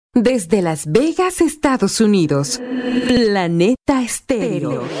Desde Las Vegas, Estados Unidos, Planeta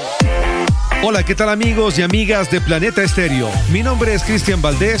Estéreo. Hola, ¿qué tal amigos y amigas de Planeta Estéreo? Mi nombre es Cristian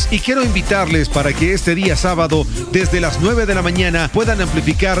Valdés y quiero invitarles para que este día sábado, desde las 9 de la mañana, puedan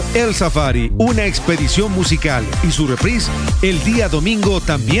amplificar El Safari, una expedición musical, y su reprise el día domingo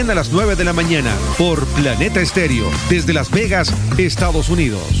también a las 9 de la mañana por Planeta Estéreo, desde Las Vegas, Estados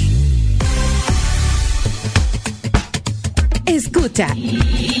Unidos. Escucha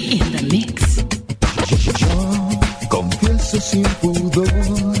In The Mix. Yo confieso sin pudor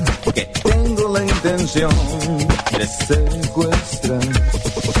que tengo la intención de secuestrar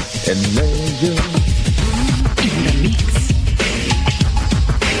en medio In The Mix.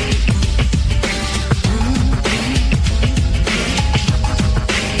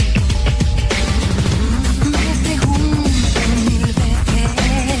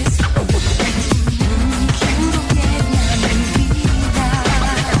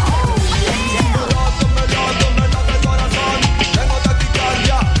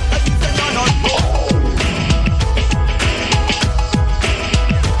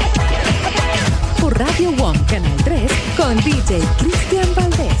 Con DJ Cristian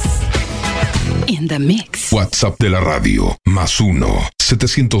Valdés. In The Mix. WhatsApp de la radio, +1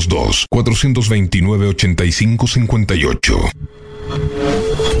 702 429 8558.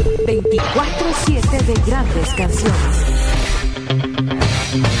 24/7 de grandes canciones.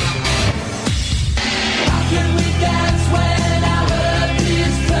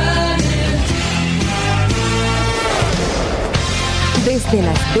 Desde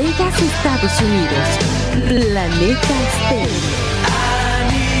Las Vegas, Estados Unidos, Planeta Estéreo.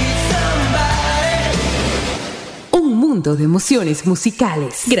 Un mundo de emociones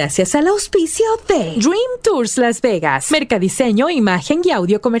musicales. Gracias al auspicio de Dream Tours Las Vegas. Mercadiseño, imagen y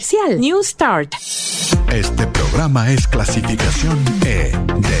audio comercial. New Start. Este programa es clasificación E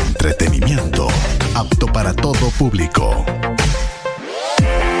de entretenimiento. Apto para todo público.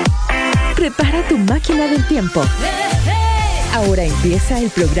 Prepara tu máquina del tiempo. Ahora empieza el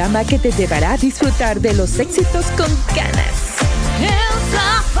programa que te llevará a disfrutar de los éxitos con ganas. El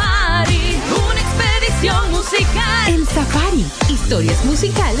Safari, una expedición musical. El Safari, historias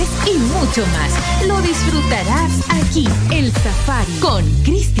musicales y mucho más. Lo disfrutarás aquí. El Safari con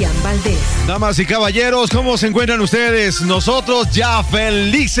Cristian Valdés. Damas y caballeros, ¿cómo se encuentran ustedes? Nosotros ya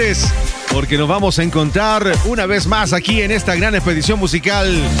felices porque nos vamos a encontrar una vez más aquí en esta gran expedición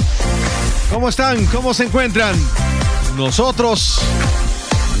musical. ¿Cómo están? ¿Cómo se encuentran? Nosotros,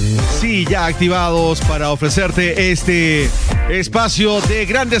 sí, ya activados para ofrecerte este espacio de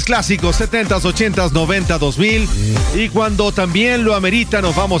grandes clásicos 70s, 80s, 90, 2000, y cuando también lo amerita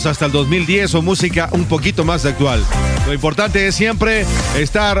nos vamos hasta el 2010 o música un poquito más actual. Lo importante es siempre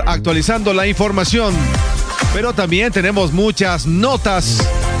estar actualizando la información, pero también tenemos muchas notas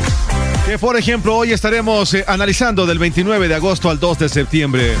que, por ejemplo, hoy estaremos analizando del 29 de agosto al 2 de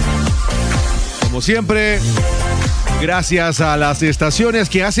septiembre. Como siempre, gracias a las estaciones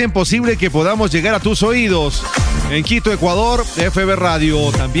que hacen posible que podamos llegar a tus oídos. En Quito, Ecuador, FB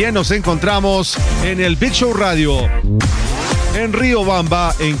Radio. También nos encontramos en el Big Show Radio. En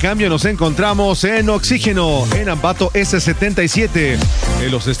Riobamba, en cambio, nos encontramos en Oxígeno, en Ambato S77.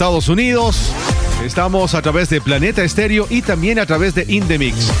 En los Estados Unidos, estamos a través de Planeta Estéreo y también a través de In The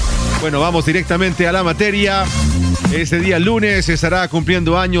Mix. Bueno, vamos directamente a la materia. Este día lunes estará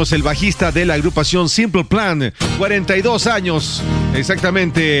cumpliendo años el bajista de la agrupación Simple Plan. 42 años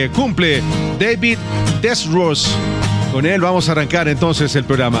exactamente cumple David Desros. Con él vamos a arrancar entonces el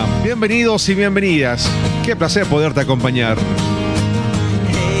programa. Bienvenidos y bienvenidas. Qué placer poderte acompañar.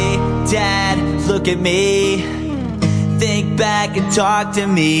 Hey, Dad, look at me. Think back and talk to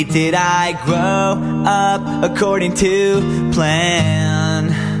me. Did I grow up according to plan?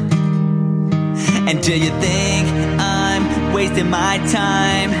 And do you think I'm wasting my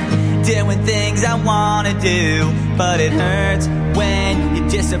time doing things I wanna do? But it hurts when you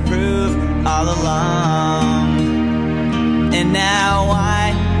disapprove all along. And now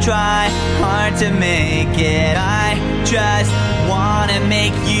I try hard to make it. I just wanna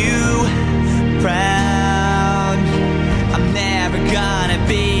make you proud. I'm never gonna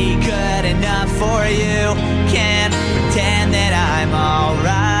be good enough for you. Can't pretend that I'm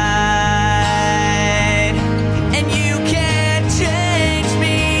alright.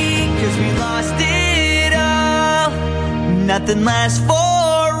 Nothing lasts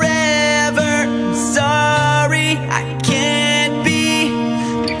forever. I'm sorry, I can't be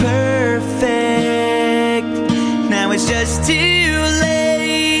perfect. Now it's just too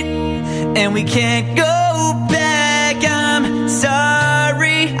late, and we can't go back. I'm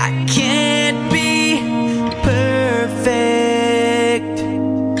sorry, I can't be perfect.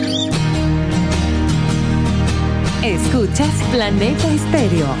 Escuchas Planeta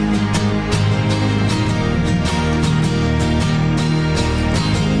Estéreo.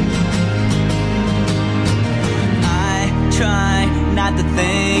 I try not to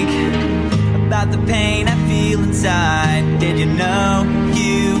think about the pain I feel inside. Did you know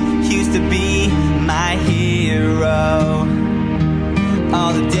you used to be my hero?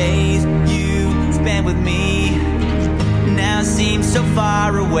 All the days you spent with me now seem so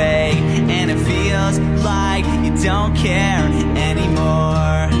far away, and it feels like you don't care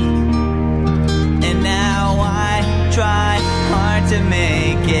anymore. And now I try hard to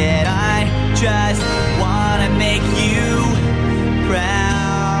make it. I just wanna make you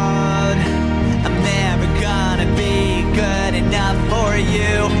proud. I'm never gonna be good enough for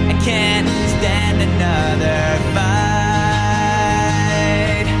you. I can't stand another fight.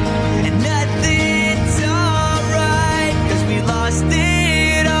 And nothing's alright, 'cause we lost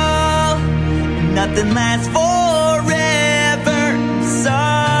it all. Nothing lasts forever.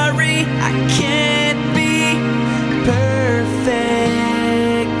 Sorry, I can't be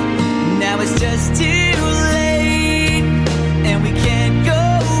perfect. Now it's just too late, and we can't go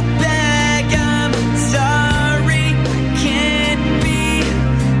back. I'm sorry, I can't be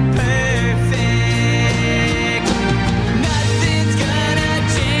perfect. Nothing's gonna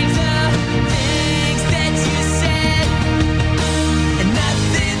change the things that you said, and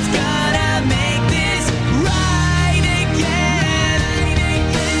nothing's gonna make this right again.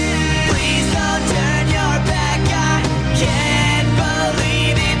 Please don't turn your back. I can't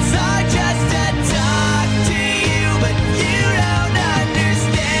believe it's hard just to talk to you, but you don't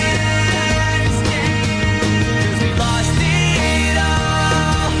understand. 'Cause we lost it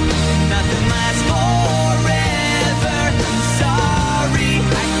all. Nothing lasts forever. I'm sorry,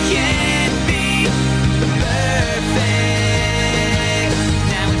 I can't be perfect.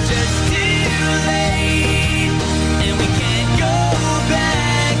 Now it's just too late, and we can't go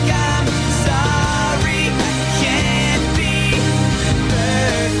back. I'm sorry, I can't be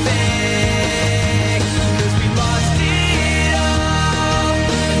perfect. 'Cause we lost it all.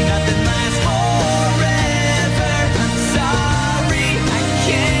 Nothing lasts forever. I'm sorry, I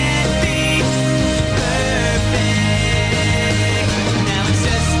can't be perfect. Now it's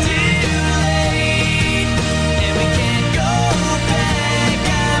just too late, and we can't go back.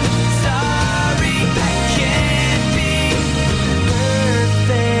 I'm sorry, I can't be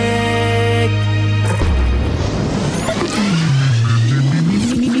perfect.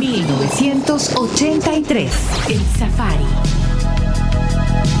 1983, el Safari.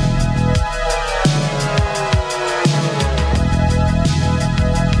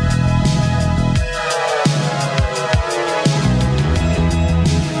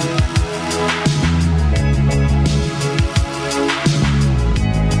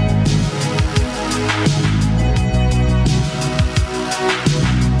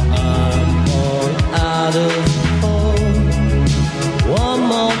 Out of hope, one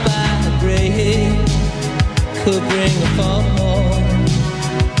more bad break could bring a fall.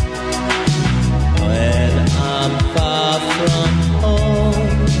 When I'm far from home,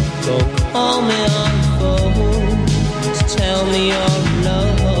 don't call me on the phone to tell me you're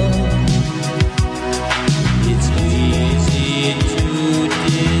alone. It's easy to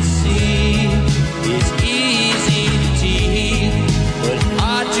deceive, it's easy to tease, but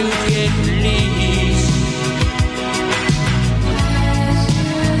hard to get released.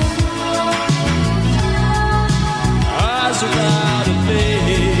 Eyes without a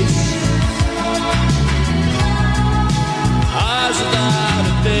face, eyes without a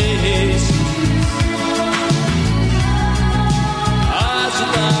face, eyes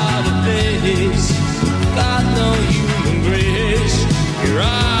without a face. Got no human grace. Your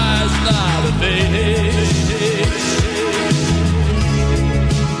eyes without a face.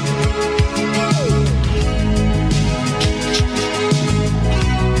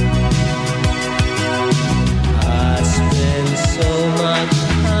 I spend so much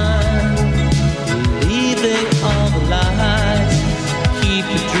time believing all the lies, keep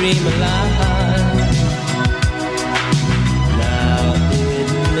the dream alive. Now it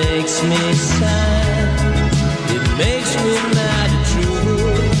makes me sad, it makes me mad at you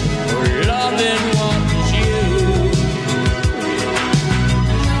for loving what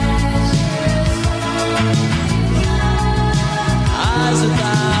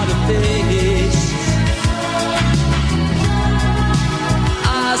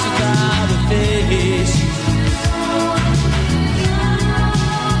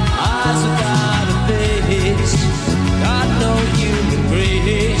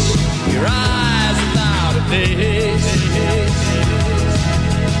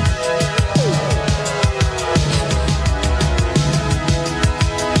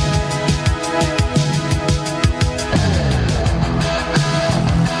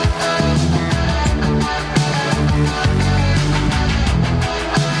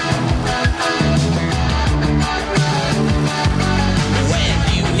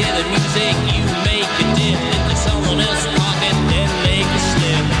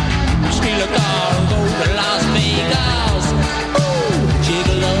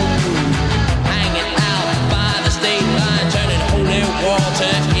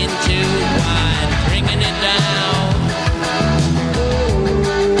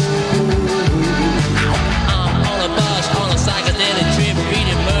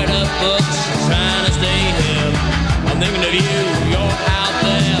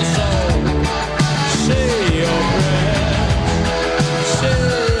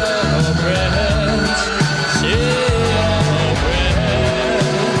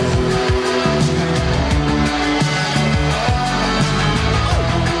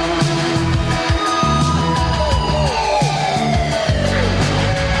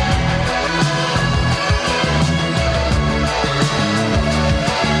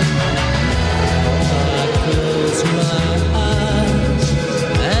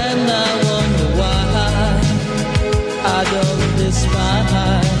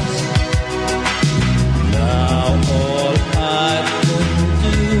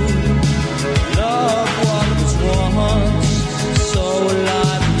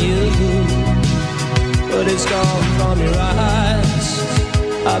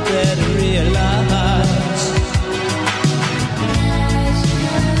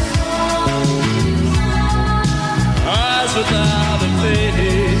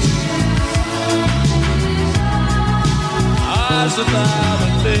without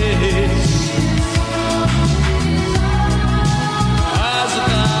a face. Eyes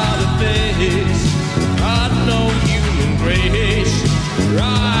without a face. Got no human grace.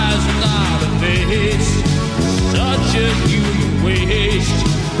 Eyes without a face. Such a human waste.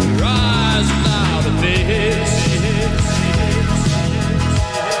 Eyes without a face.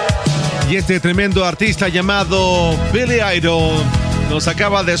 Y este tremendo artista llamado Billy Idol nos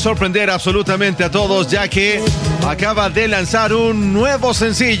acaba de sorprender absolutamente a todos, ya que acaba de lanzar un nuevo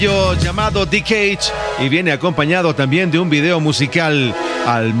sencillo llamado The Cage y viene acompañado también de un video musical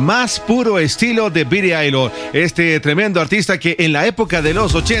al más puro estilo de Billy Idol. Este tremendo artista que en la época de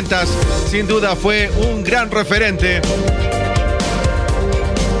los 80s sin duda fue un gran referente.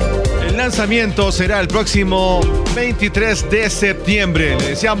 El lanzamiento será el próximo 23 de septiembre. Le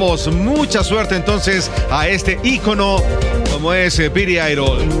deseamos mucha suerte entonces a este ícono como es Billy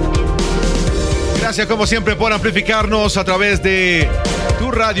Idol. Gracias como siempre por amplificarnos a través de tu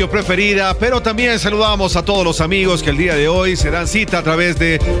radio preferida, pero también saludamos a todos los amigos que el día de hoy se dan cita a través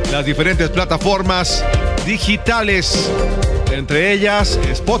de las diferentes plataformas digitales, entre ellas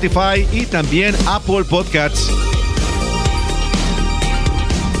Spotify y también Apple Podcasts.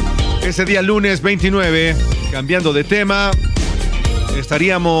 Ese día lunes 29, cambiando de tema,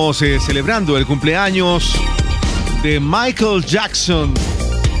 estaríamos celebrando el cumpleaños de Michael Jackson,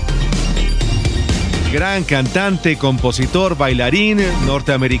 gran cantante, compositor, bailarín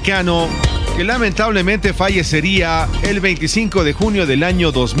norteamericano, que lamentablemente fallecería el 25 de junio del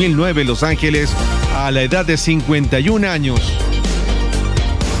año 2009 en Los Ángeles a la edad de 51 años.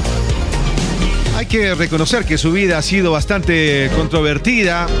 Hay que reconocer que su vida ha sido bastante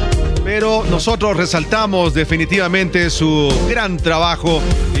controvertida, pero nosotros resaltamos definitivamente su gran trabajo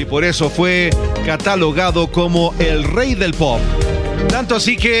y por eso fue catalogado como el rey del pop. Tanto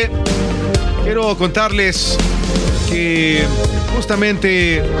así que quiero contarles que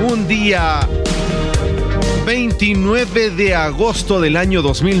justamente un día 29 de agosto del año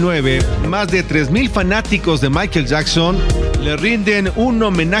 2009, más de 3,000 fanáticos de Michael Jackson le rinden un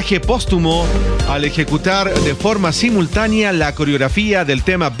homenaje póstumo al ejecutar de forma simultánea la coreografía del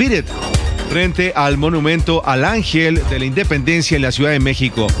tema Beat It frente al monumento al Ángel de la Independencia en la Ciudad de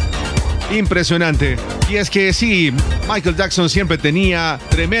México. Impresionante. Y es que sí, Michael Jackson siempre tenía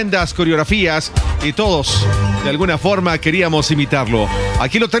tremendas coreografías y todos de alguna forma queríamos imitarlo.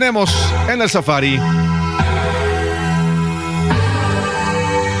 Aquí lo tenemos en el Safari.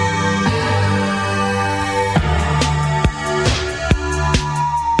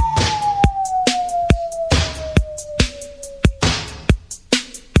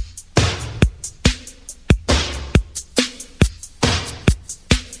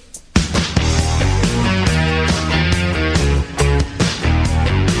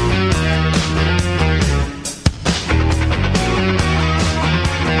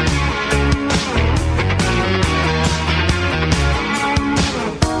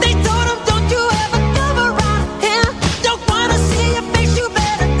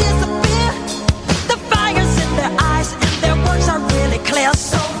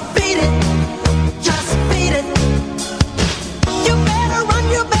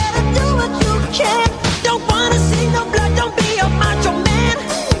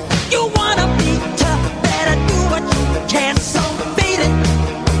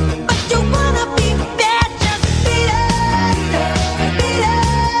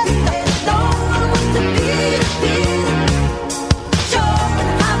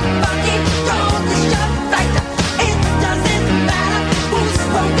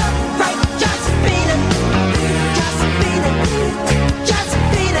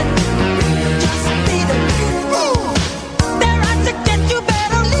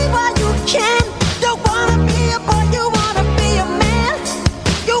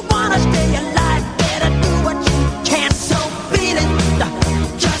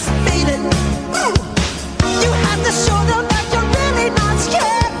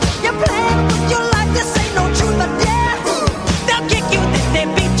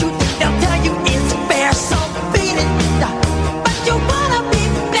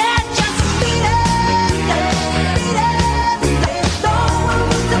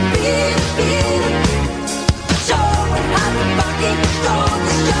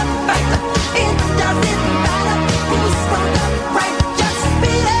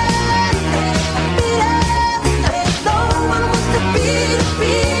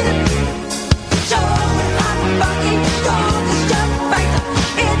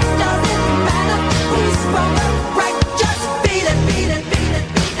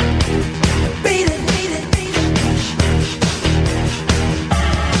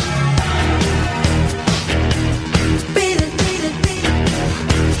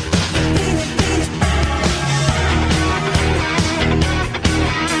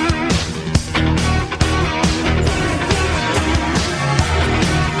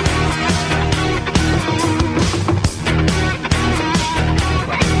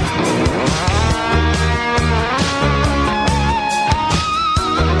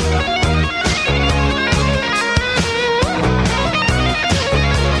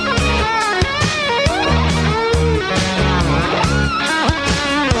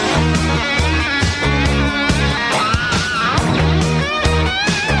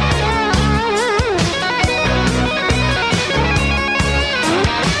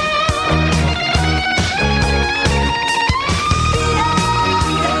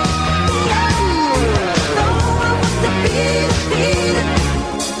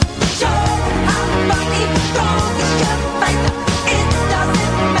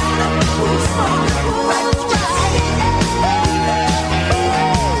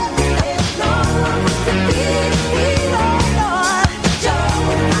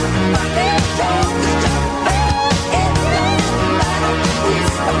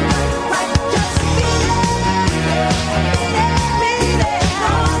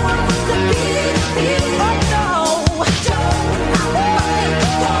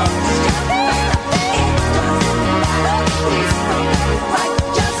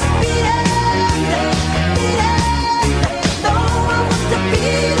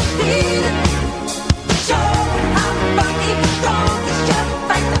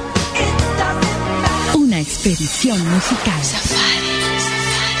 expedición musical.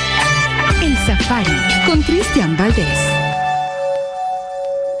 El Safari con Cristian Valdés.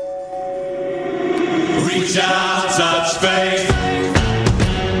 Reach out, touch faith.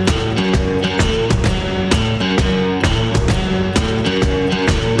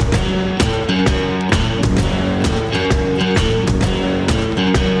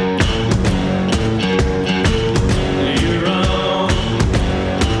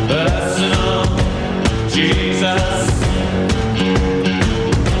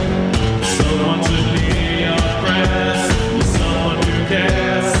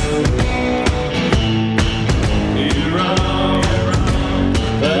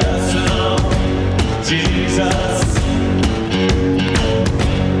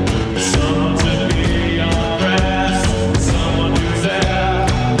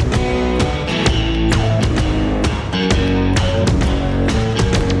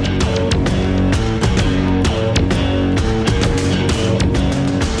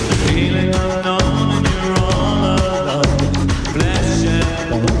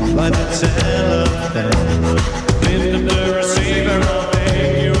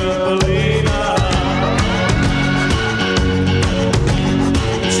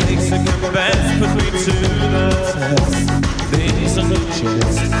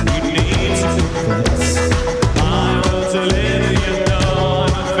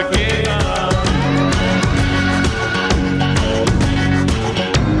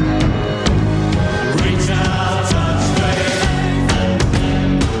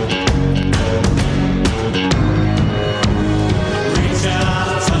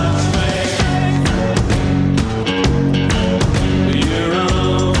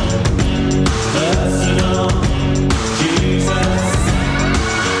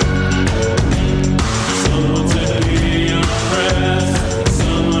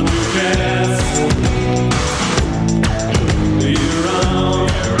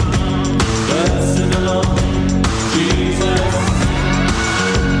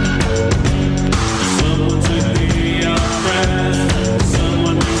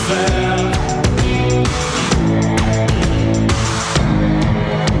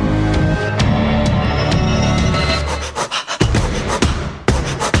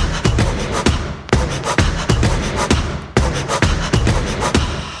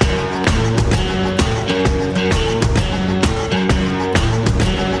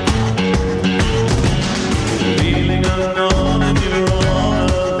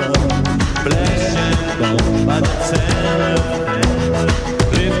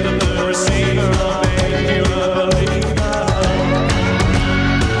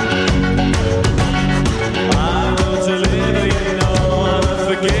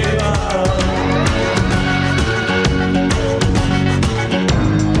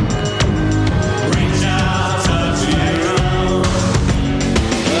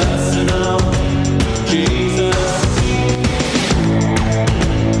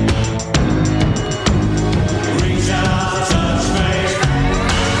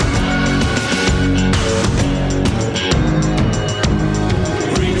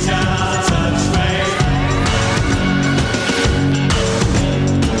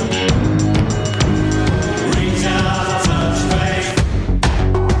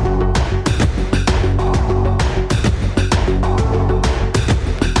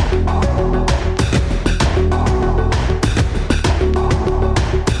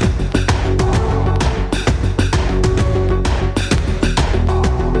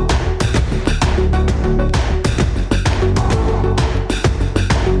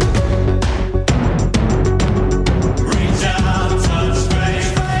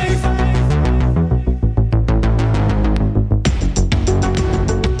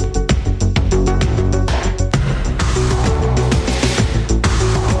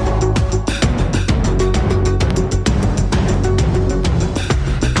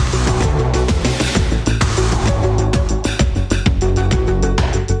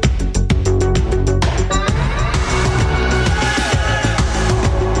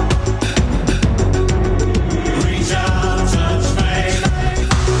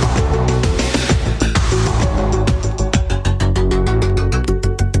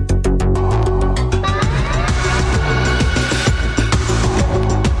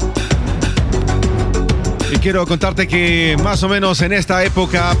 quiero contarte que más o menos en esta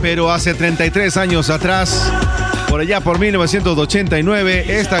época, pero hace 33 años atrás, por allá por 1989,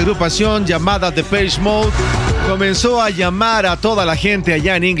 esta agrupación llamada Depeche Mode comenzó a llamar a toda la gente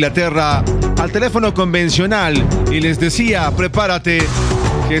allá en Inglaterra al teléfono convencional y les decía: prepárate,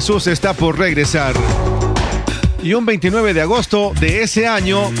 Jesús está por regresar. Y un 29 de agosto de ese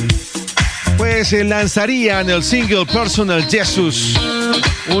año, pues lanzarían el single Personal Jesus,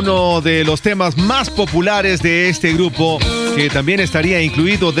 uno de los temas más populares de este grupo, que también estaría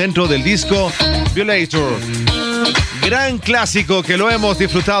incluido dentro del disco Violator. Gran clásico que lo hemos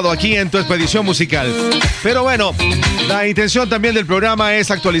disfrutado aquí en tu expedición musical. Pero bueno, la intención también del programa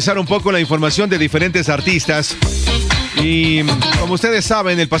es actualizar un poco la información de diferentes artistas. Y como ustedes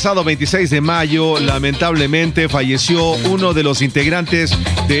saben, el pasado 26 de mayo, lamentablemente falleció uno de los integrantes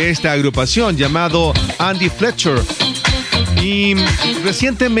de esta agrupación llamado Andy Fletcher. Y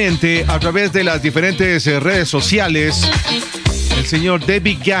recientemente, a través de las diferentes redes sociales, el señor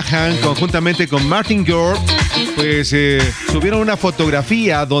David Gahan, conjuntamente con Martin Gore, pues subieron una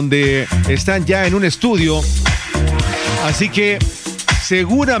fotografía donde están ya en un estudio. Así que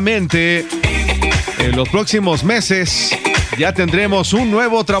seguramente en los próximos meses ya tendremos un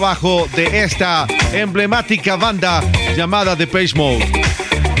nuevo trabajo de esta emblemática banda llamada Depeche Mode.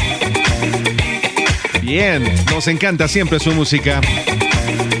 Bien, nos encanta siempre su música.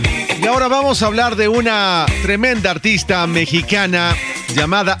 Y ahora vamos a hablar de una tremenda artista mexicana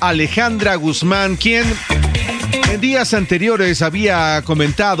llamada Alejandra Guzmán, quien en días anteriores había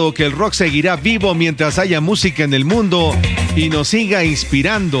comentado que el rock seguirá vivo mientras haya música en el mundo y nos siga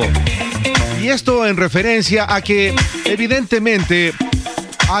inspirando. Y esto en referencia a que evidentemente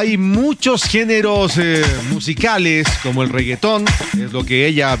hay muchos géneros musicales, como el reggaetón, es lo que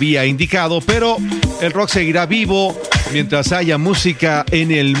ella había indicado, pero el rock seguirá vivo mientras haya música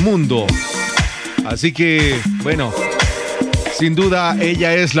en el mundo. Así que, bueno, sin duda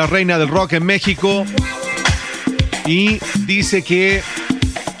ella es la reina del rock en México y dice que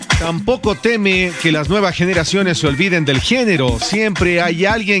tampoco teme que las nuevas generaciones se olviden del género. Siempre hay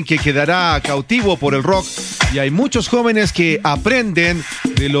alguien que quedará cautivo por el rock y hay muchos jóvenes que aprenden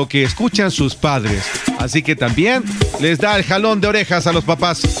de lo que escuchan sus padres. Así que también les da el jalón de orejas a los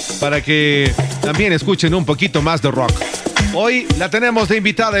papás para que también escuchen un poquito más de rock. Hoy la tenemos de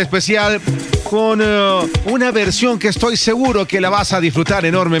invitada especial con una versión que estoy seguro que la vas a disfrutar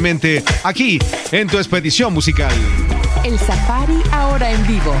enormemente aquí en tu expedición musical. El Safari ahora en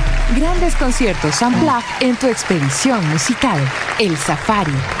vivo. Grandes conciertos unplugged en tu expedición musical. El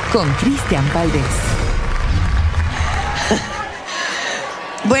Safari con Cristian Valdés.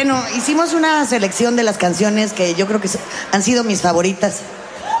 Bueno, hicimos una selección de las canciones que yo creo que han sido mis favoritas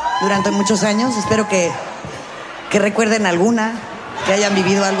durante muchos años. Espero que recuerden alguna, que hayan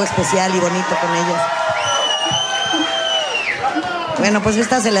vivido algo especial y bonito con ellas. Bueno, pues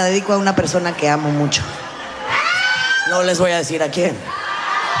esta se la dedico a una persona que amo mucho. No les voy a decir a quién.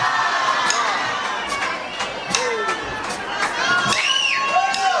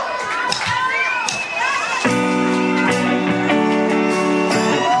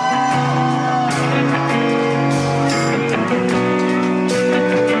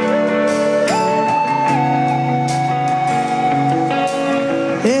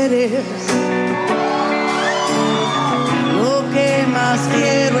 Eres lo que más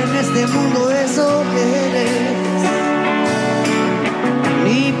quiero en este mundo, eso eres.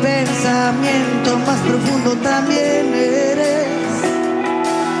 Mi pensamiento más profundo también eres.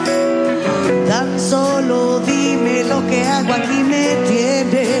 Tan solo dime lo que hago, aquí me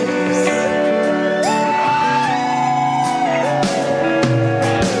tienes.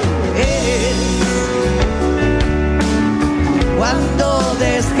 Eres cuando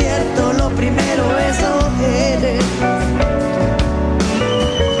despierto lo primero, eso eres.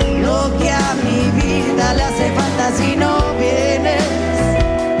 Lo que a mi vida le hace falta si no vienes.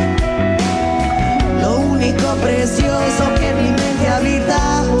 Lo único precioso que mi mente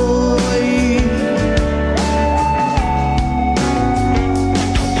habita hoy.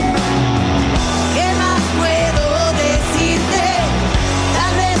 ¿Qué más puedo decirte?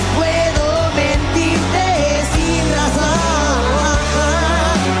 Tal vez puedo mentirte sin razón,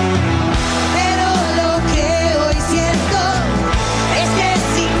 pero lo que hoy siento es que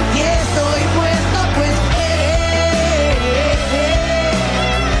sin ti estoy muerto, pues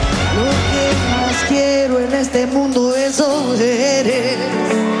lo que más quiero en este mundo, eso eres.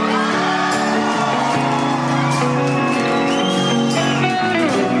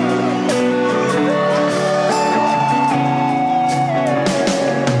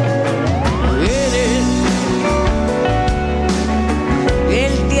 Eres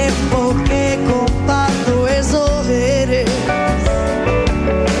el tiempo que comparto, eso eres.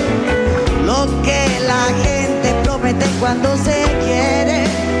 Lo que la gente promete cuando se quiere.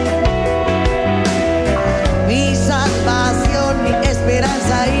 Mi salvación, mi esperanza.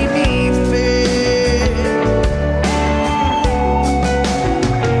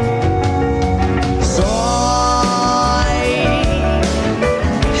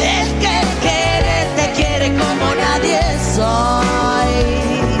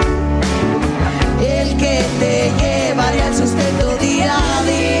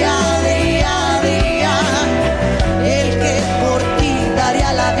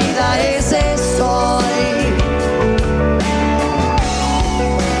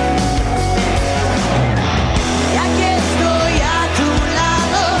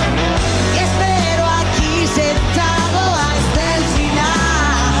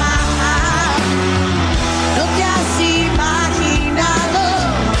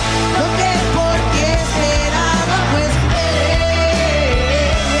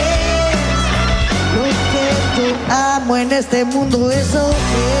 en este mundo, eso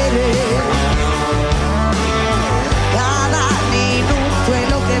quiere. Cada minuto en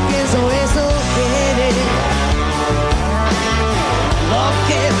lo que pienso, eso quiere. Lo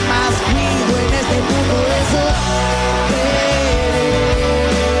que más cuido en este mundo, eso quiere.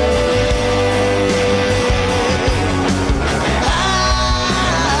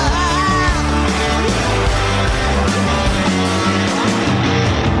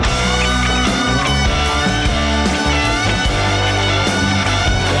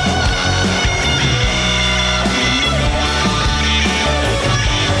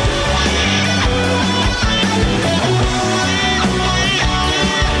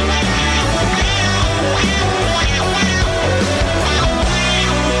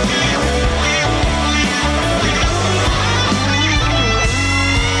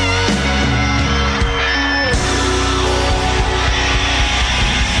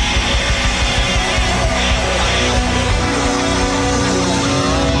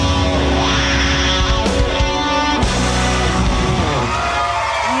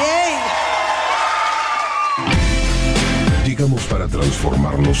 Para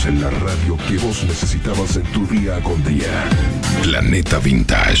transformarnos en la radio que vos necesitabas en tu día con día. Planeta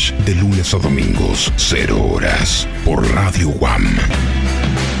Vintage, de lunes a domingos, 0 horas, por Radio Guam.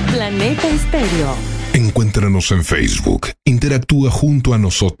 Planeta Estéreo. Encuéntranos en Facebook. Interactúa junto a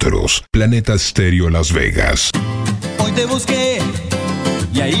nosotros. Planeta Estéreo Las Vegas. Hoy te busqué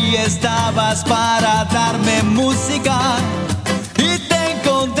y ahí estabas para darme música y te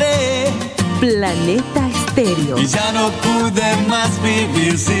encontré. Planeta Estéreo. Y ya no pude más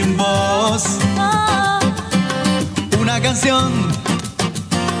vivir sin vos. Una canción,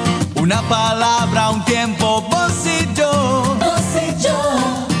 una palabra, un tiempo, vos y yo. Vos y yo.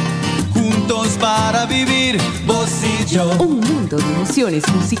 Juntos para vivir, vos y yo. Un mundo de emociones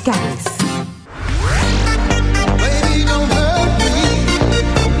musicales. Baby, don't hurt me.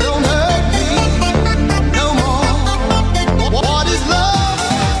 Don't hurt me no more. What is love?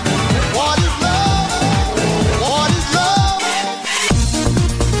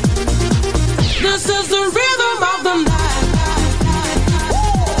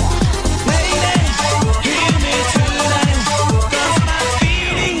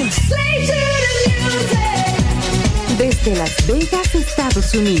 Desde Las Vegas,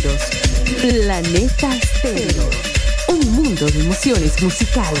 Estados Unidos, Planeta Estéreo, un mundo de emociones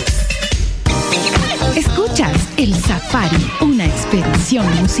musicales. Escuchas El Safari, una expedición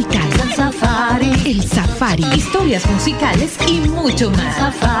musical. El Safari. El Safari. Historias musicales y mucho más.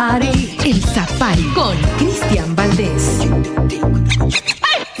 Safari. El Safari. Con Cristian Valdés.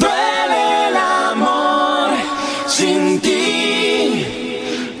 Duele el amor sin ti,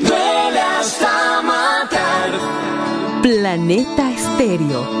 duele hasta matar. Planeta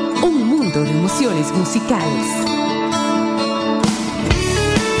Estéreo, un mundo de emociones musicales.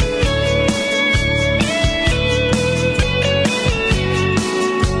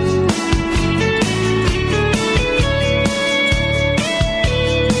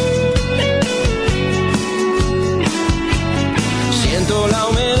 Siento la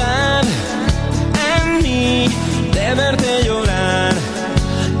humedad en mí de verte llorar,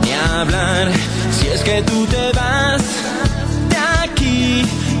 ni hablar. Si es que tú te vas de aquí,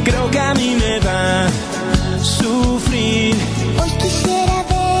 creo que a mí me va a sufrir. Hoy quisiera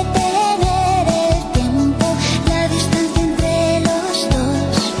detener el tiempo, la distancia entre los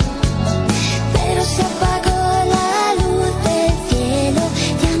dos, pero se apagó la luz del cielo,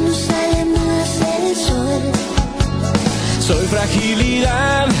 ya no sale más el sol. Soy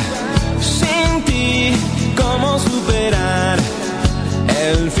fragilidad sin ti, ¿cómo superar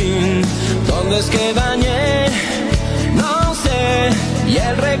el fin? ¿Dónde es que dañé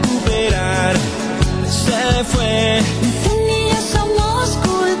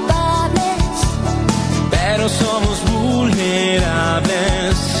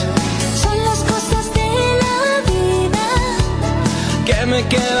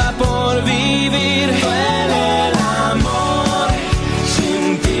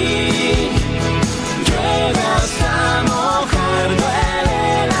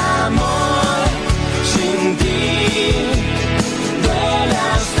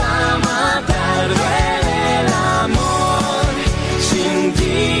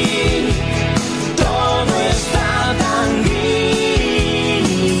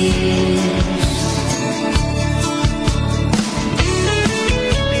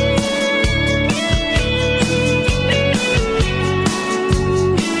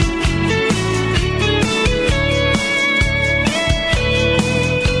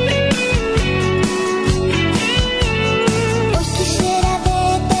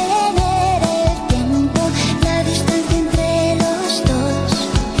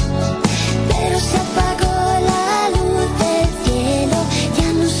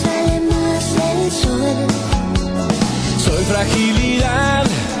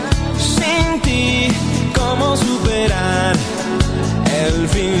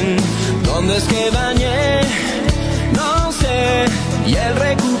 ¿Dónde es que dañé? No sé. Y el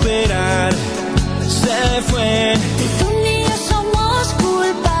recuperar se fue. Tú ni yo somos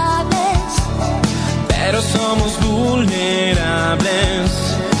culpables, Pero somos vulnerables.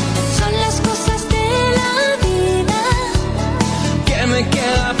 son las cosas de la vida. ¿Qué me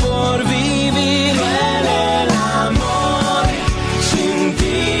queda por vivir? Duele el amor sin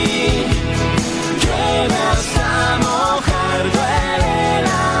ti, llueve hasta mojar. Duele el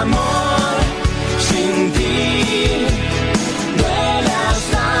amor sin ti, duele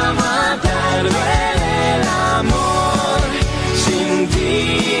hasta matar. Duele el amor sin ti,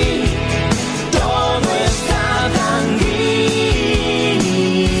 todo está tan gris.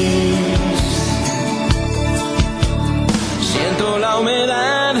 Siento la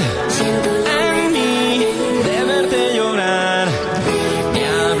humedad en mí de verte llorar, de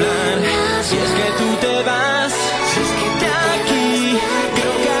hablar. Si es que tú te vas de aquí,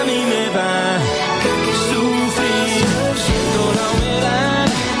 creo que a mí me va a sufrir. Siento la humedad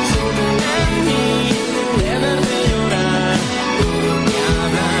en mí de verte llorar, de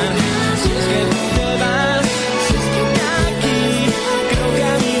hablar. Si es que tú te vas de aquí, creo que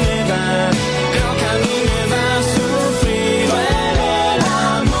a mí me va a sufrir. Duele el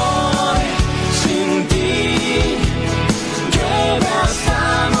amor sin ti, llueve hasta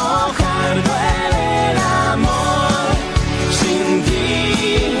mojar. Duele el amor sin ti,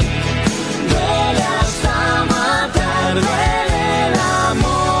 duele hasta matar. Duele el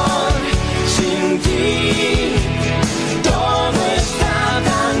amor sin ti, todo está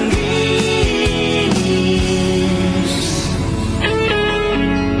tan gris.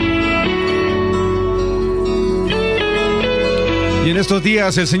 Y en estos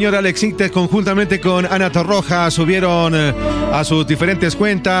días el señor Alex Intec conjuntamente con Ana Torroja subieron a sus diferentes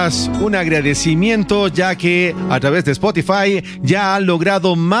cuentas un agradecimiento, ya que a través de Spotify ya han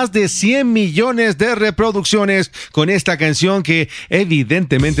logrado más de 100 millones de reproducciones con esta canción, que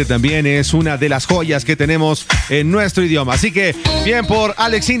evidentemente también es una de las joyas que tenemos en nuestro idioma. Así que bien por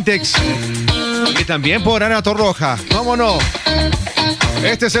Alex Intec y también por Ana Torroja, ¿cómo no?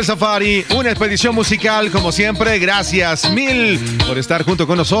 Este es el Safari, una expedición musical como siempre. Gracias mil por estar junto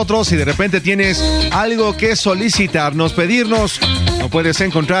con nosotros. Si de repente tienes algo que solicitarnos, pedirnos, lo puedes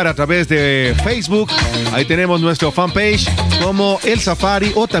encontrar a través de Facebook. Ahí tenemos nuestro fanpage como El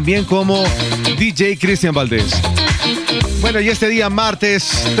Safari o también como DJ Cristian Valdés. Bueno, y este día martes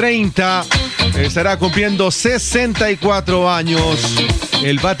 30 estará cumpliendo 64 años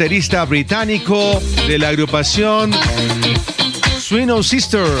el baterista británico de la agrupación Swing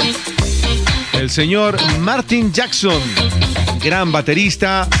Sister, el señor Martin Jackson, gran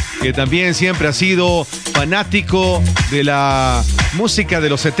baterista que también siempre ha sido fanático de la música de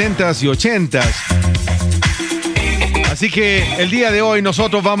los 70s y 80s. Así que el día de hoy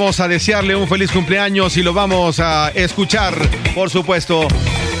nosotros vamos a desearle un feliz cumpleaños y lo vamos a escuchar, por supuesto,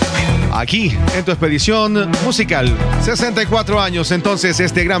 aquí en tu expedición musical. 64 años entonces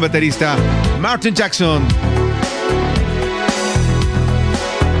este gran baterista Martin Jackson.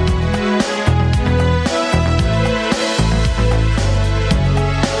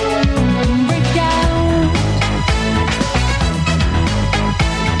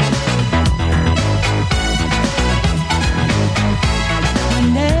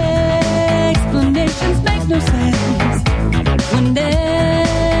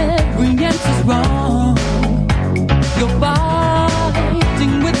 You're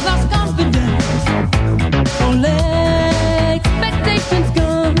fighting with lost confidence.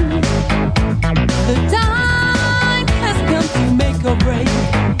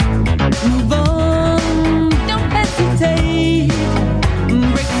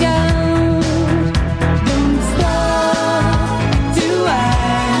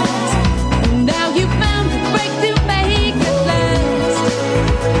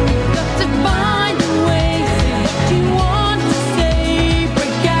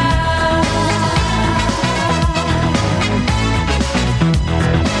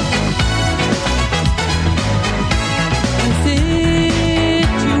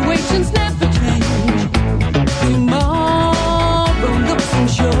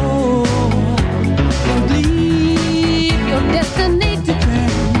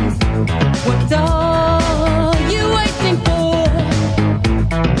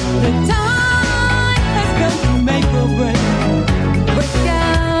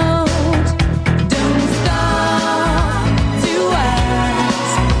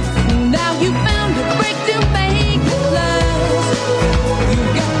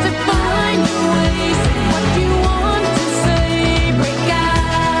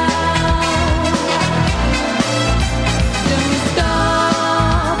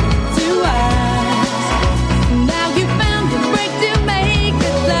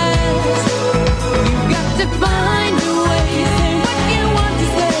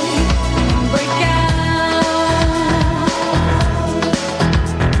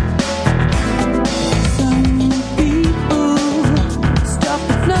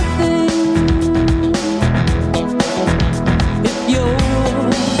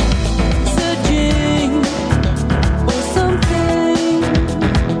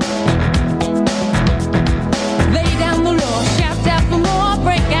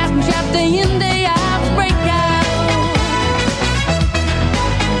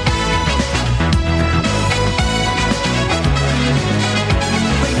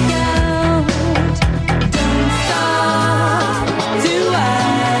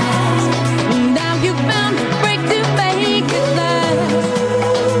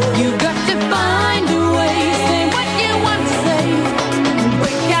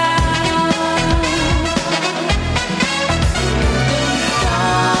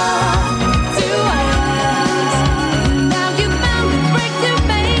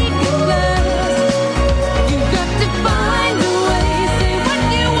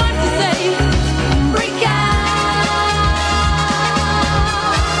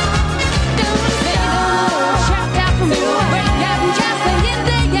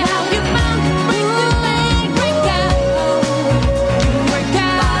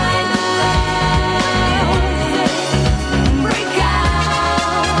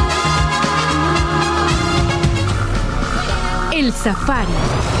 Safari,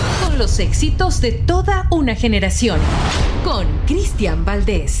 con los éxitos de toda una generación, con Cristian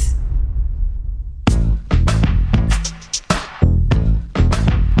Valdés.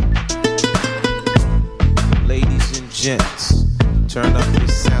 Ladies and gents, turn up your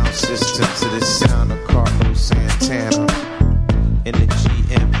sound system to the sound of Carlos Santana in the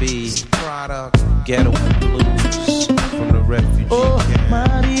GMB product Ghetto Blues from the refugee camp.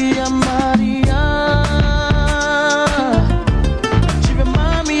 Maria, Maria, she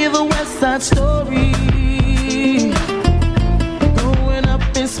remind me of a West Side Story, growing up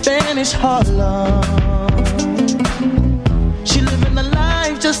in Spanish Harlem. She living a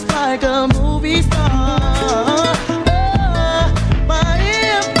life just like a movie star.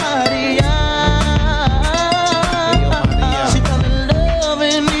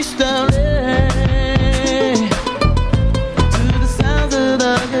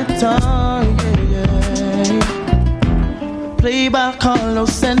 Played by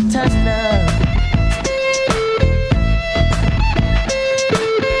Carlos Santana.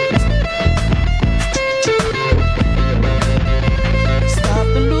 Stop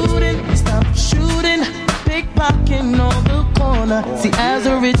the looting, stop the shooting, pickpocketing on the corner. See, as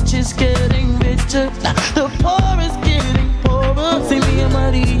the rich is getting richer, the poor is getting poorer. See me and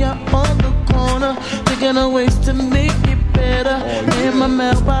Maria on the corner, thinking of ways to make it better. In my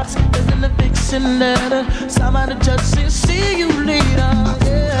mailbox, there's an eviction letter. Somebody judge and see you later.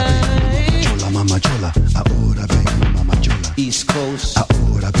 Yeah. Chola, mama chola, ahora vengo, mama chola. East Coast.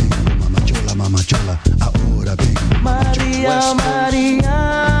 Ahora vengo, mama chola, ahora vengo, mama chola. Maria, Maria,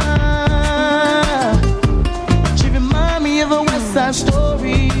 she remind me of a West Side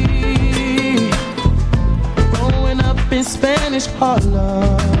Story, growing up in Spanish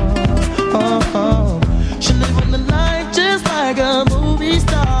Harlem. She living the life just like a movie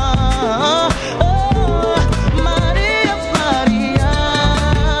star. Maria, Maria,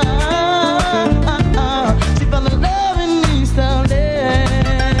 she fell in love in East LA.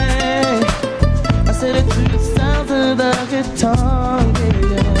 I said it to the sound of the guitar,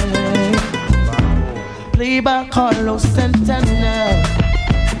 yeah. Played by Carlos Santana.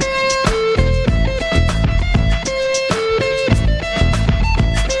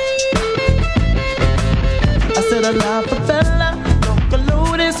 A la favela, local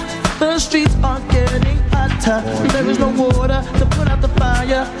notice, the streets are getting hotter. There is no water to put out the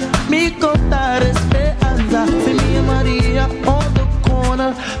fire. Mi contar esperanza. See me and Maria on the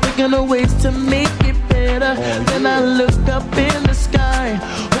corner, thinking of ways to make it better. Then I look up in the sky,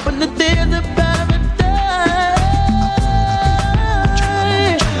 hoping that there's a paradise.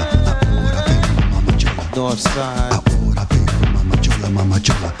 North side. Ahora vengo, mama chola, mama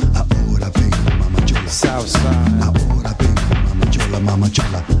chola. Ahora vengo, mama chola. South side. Ahora vengo, mama chola, mama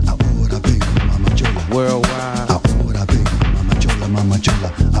chola. Ahora vengo, mama chola. Worldwide. Ahora vengo, mama chola, mama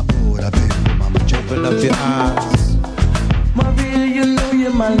chola. Ahora vengo, mama chola. Open up your eyes. Maria, you know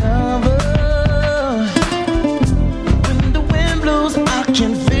you're my lover. When the wind blows, I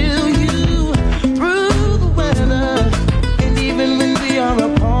can feel you through the weather. And even when we are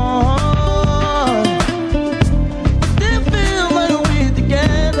apart, still feel like we're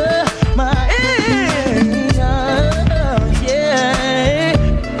together. Yeah.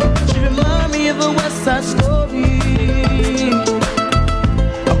 She remind me of a West Side Story,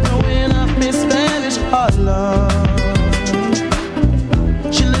 of growing up in Spanish Harlem.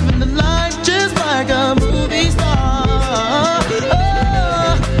 She living the life just like a movie star.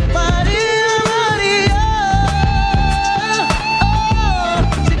 Oh, Maria, Maria, oh,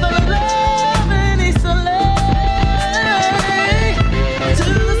 she fell in love in East LA. To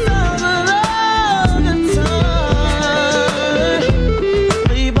the sound of the guitar,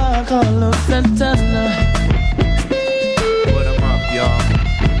 played by Carlos Santana. Put 'em up, y'all.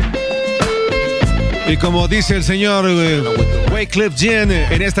 Y como dice el señor Wyclef Jean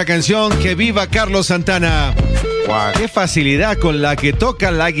en esta canción, que viva Carlos Santana. Qué facilidad con la que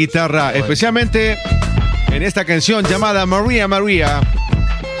toca la guitarra, especialmente en esta canción llamada Maria, Maria.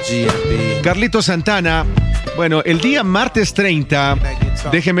 GMB. Carlito Santana. Bueno, el día martes 30,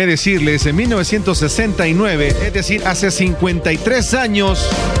 déjenme decirles, en 1969, es decir, hace 53 años,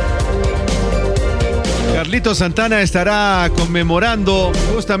 Carlito Santana estará conmemorando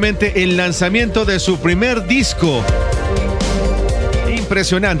justamente el lanzamiento de su primer disco.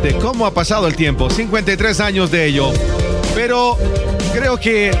 Impresionante cómo ha pasado el tiempo, 53 años de ello. Pero creo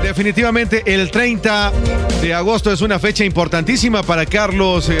que definitivamente el 30 de agosto es una fecha importantísima para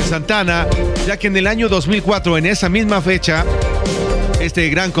Carlos Santana, ya que en el año 2004, en esa misma fecha, este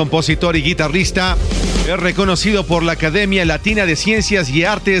gran compositor y guitarrista es reconocido por la Academia Latina de Ciencias y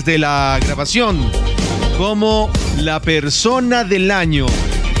Artes de la Grabación como la persona del año.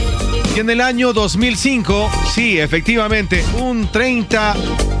 Y en el año 2005, sí, efectivamente, un 30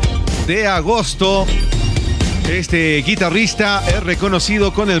 de agosto, este guitarrista es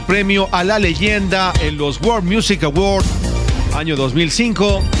reconocido con el premio a la leyenda en los World Music Awards, año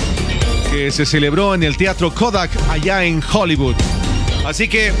 2005, que se celebró en el Teatro Kodak allá en Hollywood. Así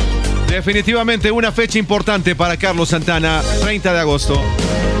que definitivamente una fecha importante para Carlos Santana, 30 de agosto.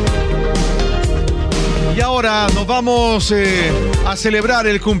 Y ahora nos vamos a celebrar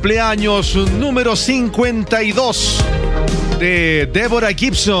el cumpleaños número 52 de Deborah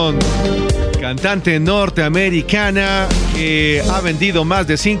Gibson, cantante norteamericana que ha vendido más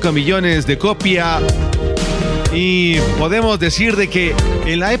de 5 millones de copias. Y podemos decir de que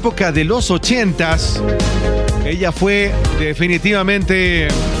en la época de los 80s, ella fue definitivamente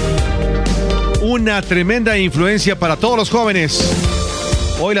una tremenda influencia para todos los jóvenes.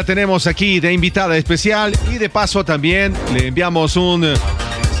 Hoy la tenemos aquí de invitada especial y de paso también le enviamos un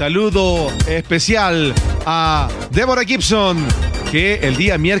saludo especial a Deborah Gibson, que el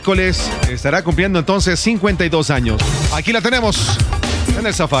día miércoles estará cumpliendo entonces 52 años. Aquí la tenemos en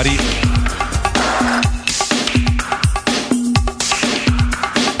el Safari.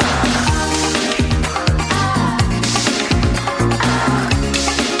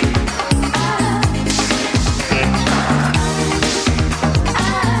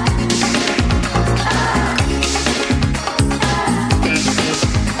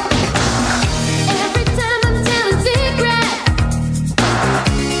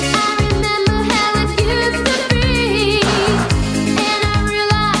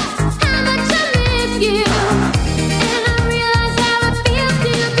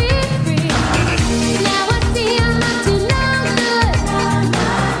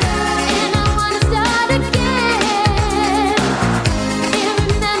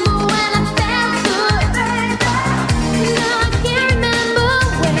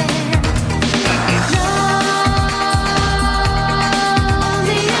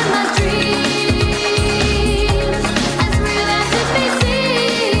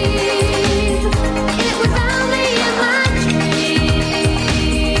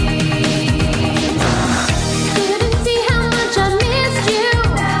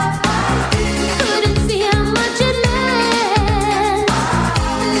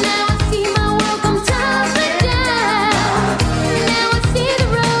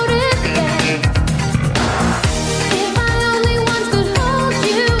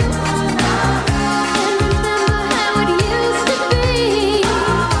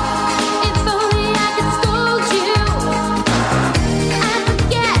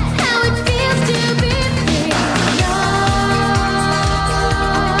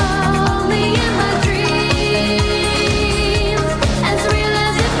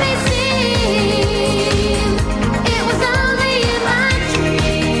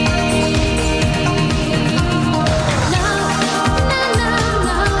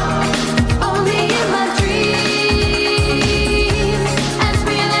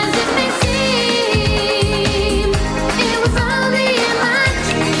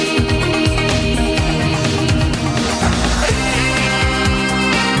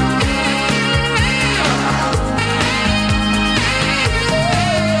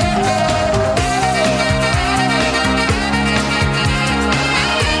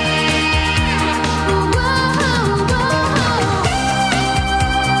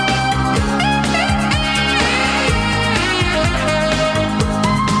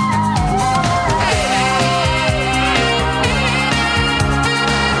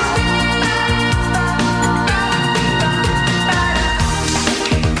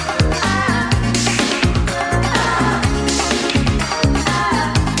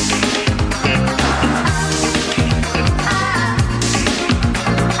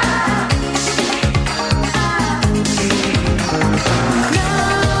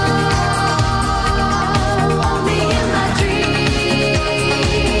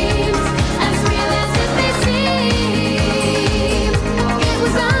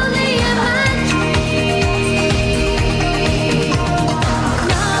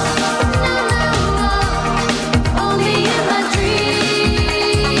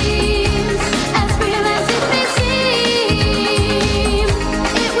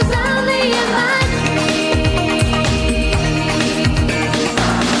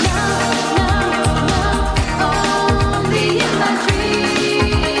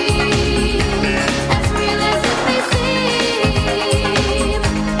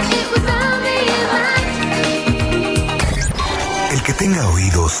 tenga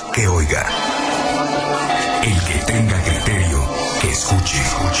oídos, que oiga. El que tenga criterio, que escuche.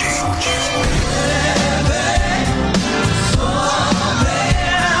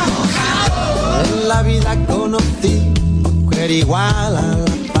 la vida conocí, mujer igual a la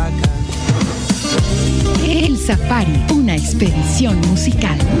vaca. El Safari, una expedición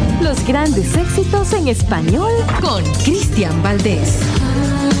musical. Los grandes éxitos en español con Cristian Valdés.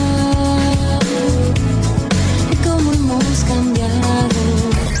 Cómo hemos cambiado.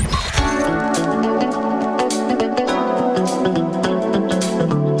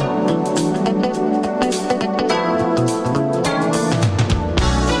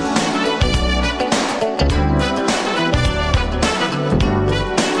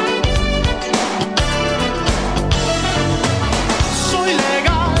 Soy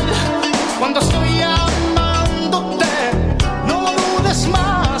legal cuando estoy amándote, no dudes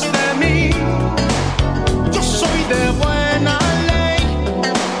más de mí. Yo soy de buena ley,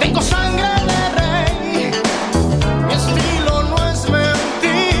 tengo sangre de rey, mi estilo no es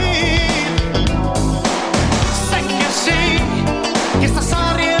mentir. Sé que sí, que estás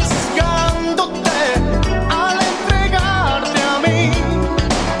arriesgándote al entregarte a mí.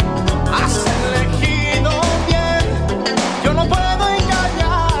 Has elegido bien, yo no puedo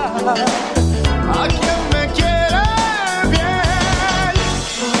engañar a quien me quiere bien.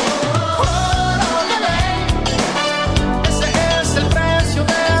 Oro de ley, ese es el precio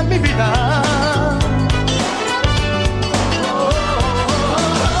de mi vida.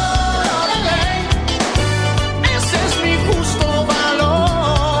 Oro de ley, ese es mi justo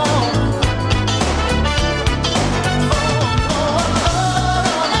valor.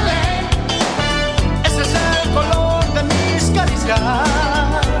 Oro de ley, ese es el color de mis caricias.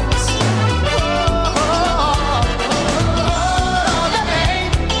 Oro de ley,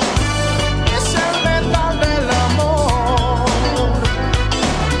 es el metal del amor.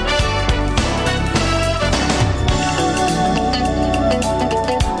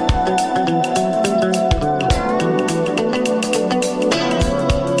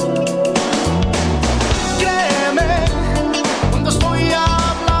 Créeme, cuando estoy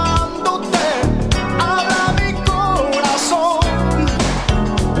hablándote, habla mi corazón.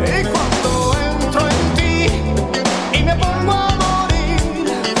 Y cuando entro en ti y me pongo a morir,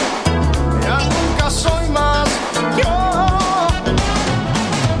 ya nunca soy más yo.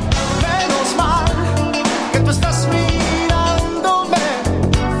 Menos mal que tú estás mirándome,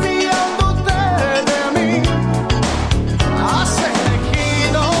 fiándote de mí. Has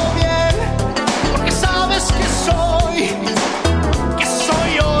elegido bien, porque sabes que soy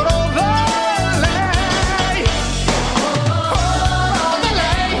oro de ley. Oro de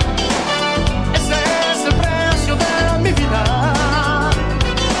ley, ese es el precio de mi vida.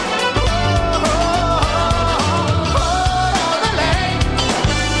 Oro de ley,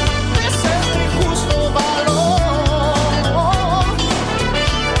 ese es mi justo valor. Oro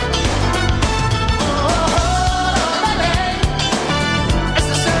de ley,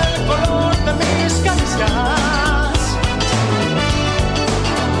 ese es el color de mis caricias.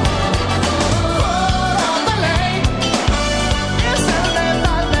 Oro de ley, es el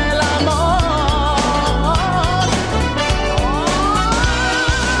metal del amor.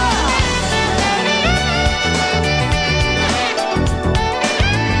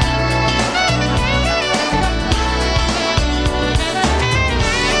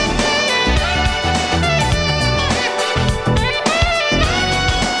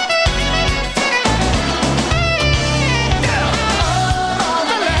 Oro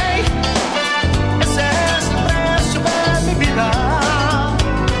de ley, ese es el precio de mi vida.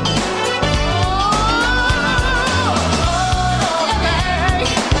 Oro de ley,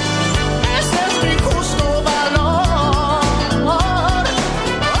 ese es mi justo valor. Oro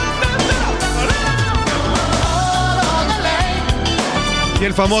de ley, Y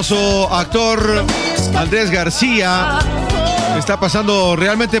el famoso actor Andrés García está pasando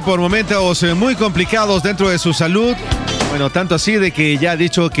realmente por momentos muy complicados dentro de su salud. Bueno, tanto así de que ya ha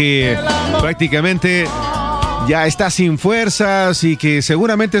dicho que prácticamente ya está sin fuerzas y que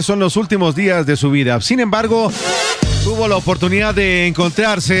seguramente son los últimos días de su vida. Sin embargo, tuvo la oportunidad de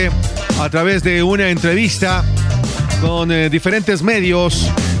encontrarse a través de una entrevista con diferentes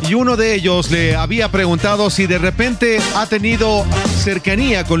medios y uno de ellos le había preguntado si de repente ha tenido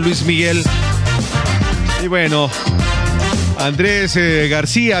cercanía con Luis Miguel. Y bueno, Andrés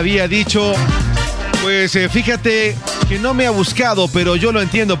García había dicho, pues fíjate que no me ha buscado, pero yo lo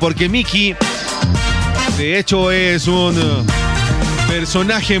entiendo porque Miki, de hecho, es un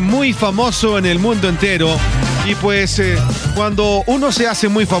personaje muy famoso en el mundo entero. Y pues cuando uno se hace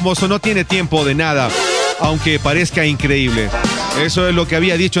muy famoso no tiene tiempo de nada, aunque parezca increíble. Eso es lo que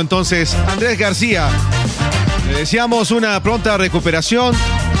había dicho entonces Andrés García. Le deseamos una pronta recuperación,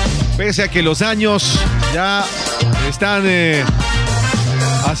 pese a que los años ya están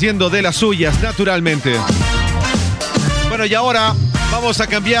haciendo de las suyas, naturalmente. Bueno, y ahora vamos a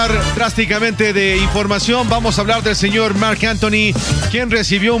cambiar drásticamente de información. Vamos a hablar del señor Marc Anthony, quien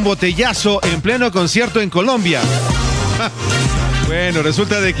recibió un botellazo en pleno concierto en Colombia. Bueno,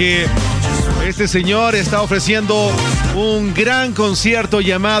 resulta de que este señor está ofreciendo un gran concierto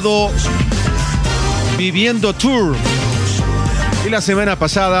llamado Viviendo Tour. Y la semana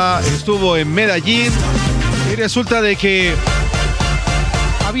pasada estuvo en Medellín y resulta de que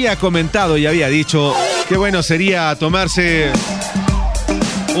había comentado y había dicho que bueno sería tomarse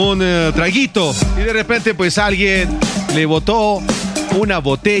un traguito y de repente pues alguien le botó una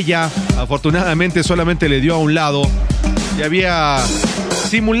botella. Afortunadamente solamente le dio a un lado y había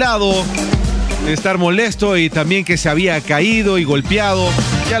simulado estar molesto y también que se había caído y golpeado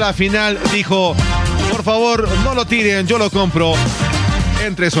y a la final dijo: por favor no lo tiren, yo lo compro,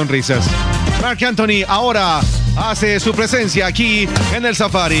 entre sonrisas. Marc Anthony ahora hace su presencia aquí en el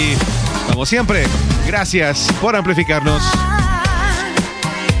Safari. Como siempre, gracias por amplificarnos.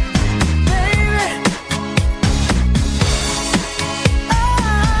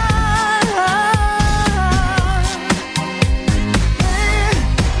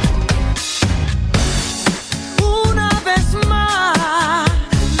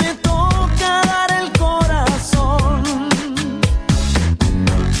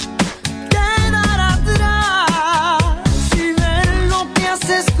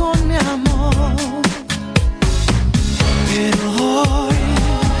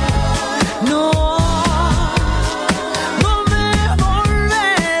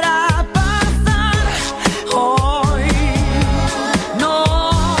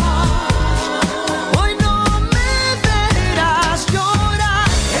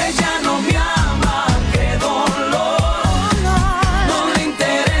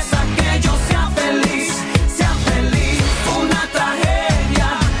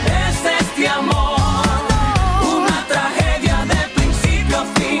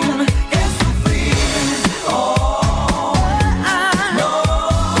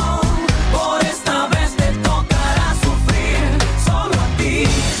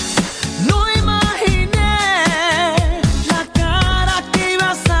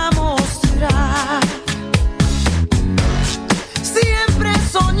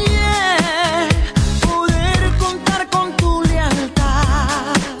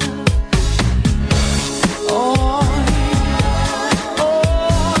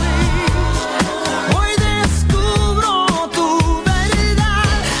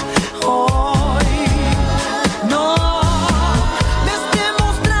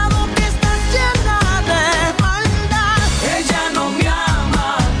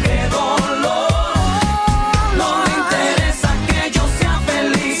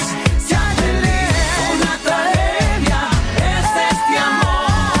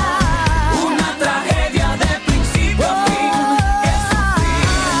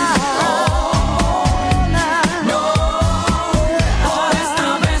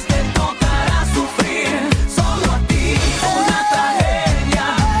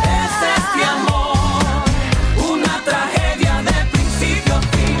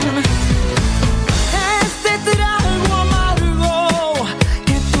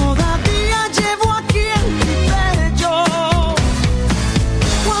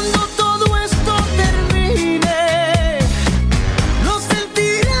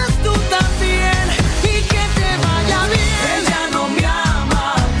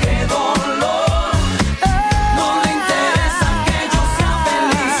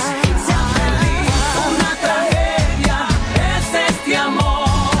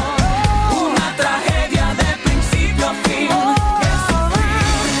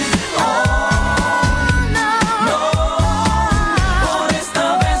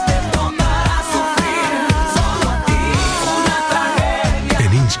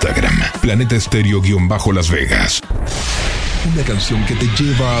 Planeta Estéreo-Las Vegas. Una canción que te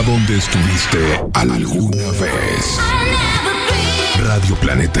lleva a donde estuviste alguna vez. Radio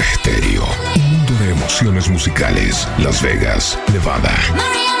Planeta Estéreo. Un mundo de emociones musicales. Las Vegas, Nevada.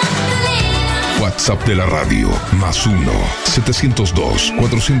 WhatsApp de la radio, +1 702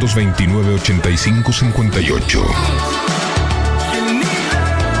 429 8558.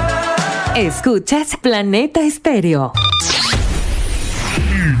 Escuchas Planeta Estéreo.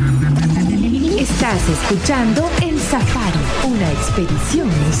 Estás escuchando El Safari, una expedición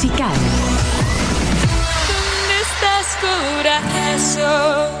musical. ¿Dónde estás,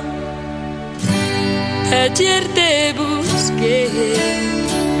 corazón? Ayer te busqué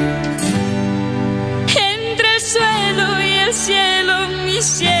entre el suelo y el cielo, mi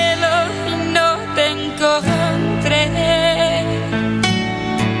cielo, y no te encontré.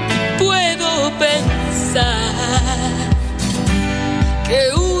 que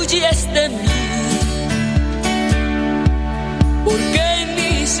huyes de mí, porque en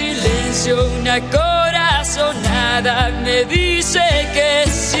mi silencio una corazonada me dice que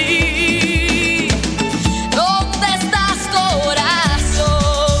sí. ¿Dónde estás,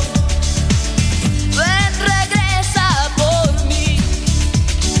 corazón? Ven, regresa por mí,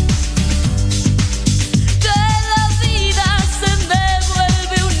 que la vida se me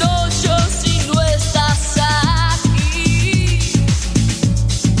vuelve un hoyo si no estás aquí.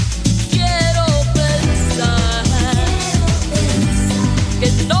 Quiero pensar que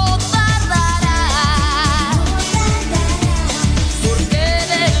no tardarás, porque en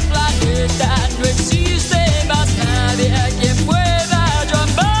el planeta no existe más nadie a quien pueda yo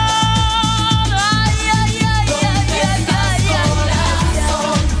amar. Ay, ay, ay, ay, ay, ay,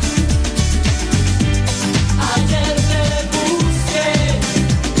 corazón. Ayer te busqué.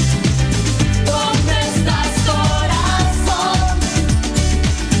 ¿Dónde estás, corazón?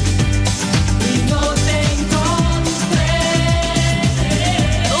 Y no te encontré.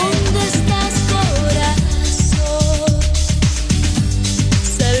 ¿Dónde estás, corazón?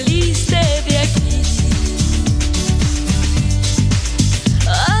 Saliste de aquí.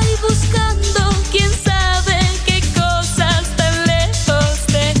 Ay, buscando quién sabe qué cosas tan lejos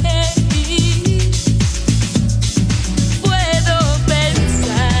de mí. Puedo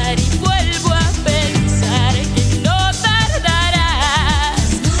pensar y vuelvo a pensar que no tardarás.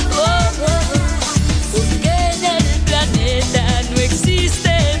 Porque en el planeta no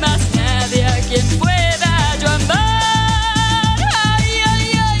existe más nadie a quien pueda yo amar. Ay, ay,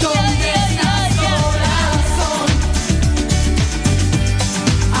 ay, ¿dónde estás, corazón?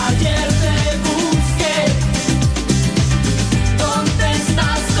 Ayer te busqué. ¿Dónde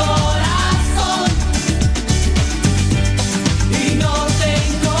estás, corazón? Y no te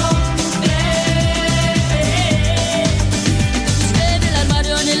encontré. Busqué en el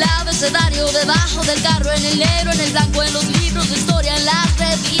armario, en el abecedario, debajo del carro, en el negro, en el blanco, en los libros de historia, en las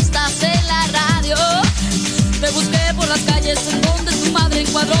revistas, en la radio. Te busqué por las calles en donde tu madre en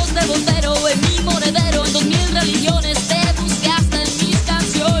cuadros de Voltero, en mi monedero, en 2000 religiones. Te busqué hasta en mis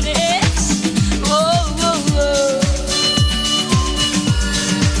canciones. Oh, oh, oh.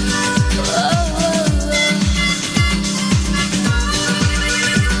 Oh, oh, oh.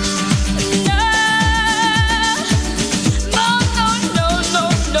 No, no, no,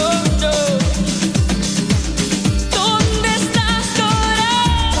 no, no. ¿Dónde estás,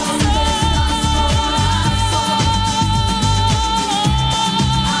 corazón?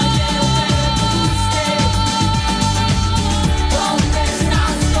 Ayer te busqué. ¿Dónde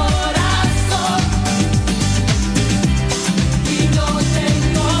estás, corazón? Y no te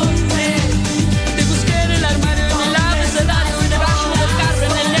encontré. Te busqué en el armario, en el abecedario, debajo del carro,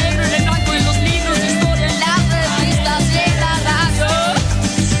 en el negro, en el blanco, en los libros de historia, en las revistas y en la radio.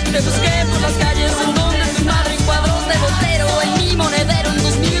 Te busqué por las calles en donde tu madre en cuadros de Voltero, en mi monedero, en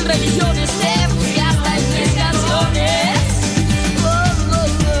 2000 religiones. Te busqué hasta en mis canciones. Oh, oh,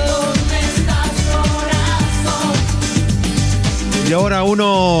 oh. ¿Dónde estás, corazón? Y ahora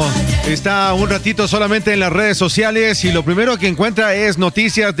uno está un ratito solamente en las redes sociales y lo primero que encuentra es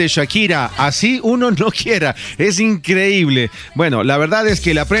noticias de Shakira. Así uno no quiera. Es increíble. Bueno, la verdad es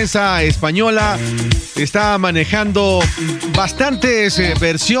que la prensa española está manejando bastantes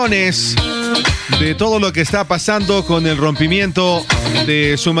versiones de todo lo que está pasando con el rompimiento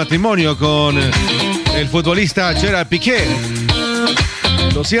de su matrimonio con el futbolista Gerard Piqué.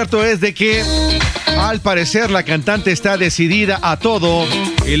 Lo cierto es de que al parecer la cantante está decidida a todo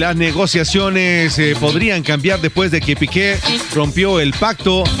y las negociaciones podrían cambiar después de que Piqué rompió el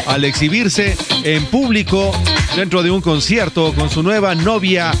pacto al exhibirse en público dentro de un concierto con su nueva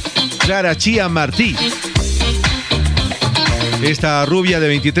novia Clara Chía Martí. Esta rubia de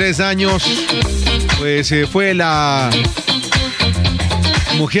 23 años pues fue la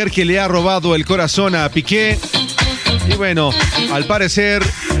mujer que le ha robado el corazón a Piqué. Y bueno, al parecer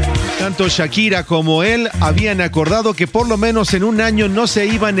tanto Shakira como él habían acordado que por lo menos en un año no se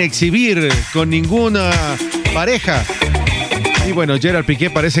iban a exhibir con ninguna pareja. Y bueno, Gerard Piqué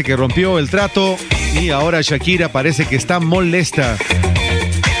parece que rompió el trato y ahora Shakira parece que está molesta.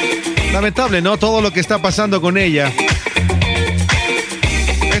 Lamentable, ¿no? Todo lo que está pasando con ella.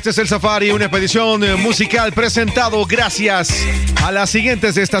 Este es el Safari, una expedición musical presentado gracias a las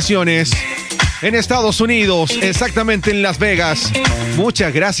siguientes estaciones. En Estados Unidos, exactamente en Las Vegas.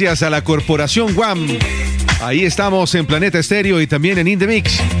 Muchas gracias a la Corporación Guam. Ahí estamos en Planeta Estéreo y también en In The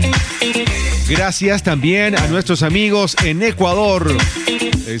Mix. Gracias también a nuestros amigos en Ecuador.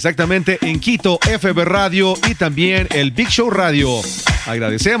 Exactamente en Quito, FB Radio y también el Big Show Radio.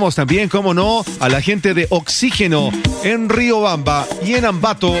 Agradecemos también, como no, a la gente de Oxígeno en Riobamba y en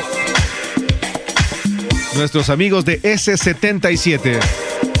Ambato. Nuestros amigos de S77.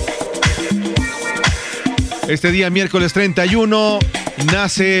 Este día, miércoles 31,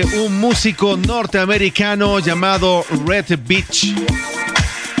 nace un músico norteamericano llamado Red Beach.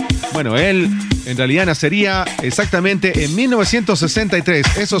 Bueno, él en realidad nacería exactamente en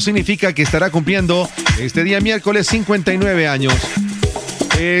 1963. Eso significa que estará cumpliendo este día miércoles 59 años.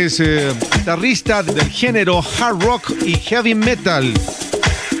 Es guitarrista del género hard rock y heavy metal.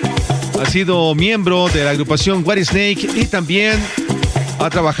 Ha sido miembro de la agrupación Whitesnake y también ha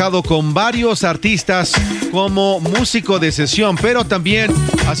trabajado con varios artistas como músico de sesión, pero también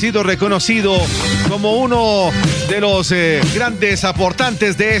ha sido reconocido como uno de los grandes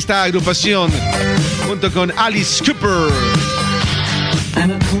aportantes de esta agrupación, junto con Alice Cooper.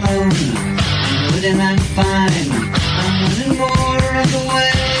 I'm a clone, but then I'm fine. I'm wanting more of the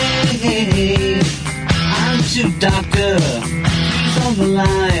way. I'm too doctor, he's on the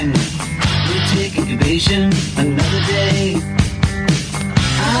line. We'll take incubation another day.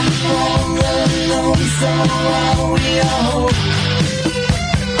 I'm all alone, so are we all.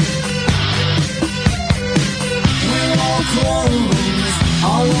 We're all clones,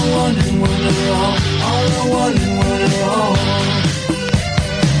 all in one and one are all in one and one are all.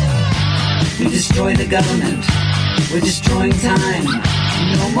 We destroy the government, we're destroying time.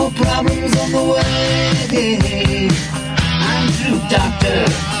 No more problems on the way. I'm through, doctor,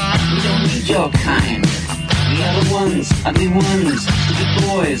 we don't need your kind. The other ones, ugly ones, stupid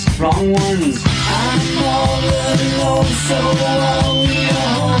boys, wrong ones. I'm all alone, so are we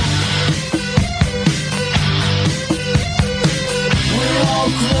all. We're all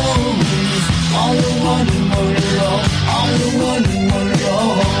clones, all in one and one are all in one and one are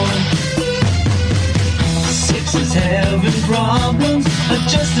all. Six is having problems,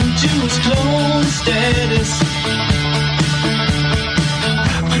 adjusting to his clone status.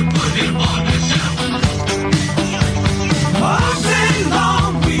 All day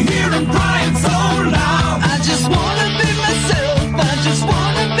long we hear him crying so loud. I just wanna be myself, I just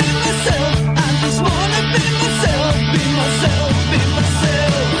wanna be myself, I just wanna be myself, be myself, be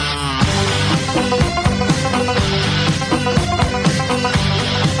myself.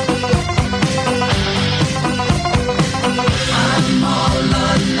 I'm all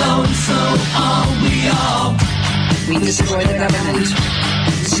alone, so are we all. We destroy the government,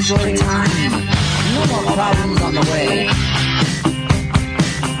 destroy time. No more problems on the way.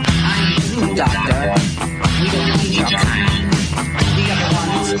 I'm through, doctor. We don't need your kind. The other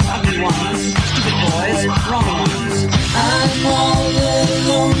ones, ugly ones, stupid boys, wrong ones. I'm all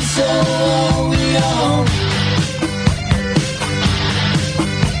alone, so are we all.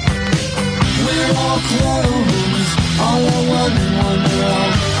 We're all clones, all are one and one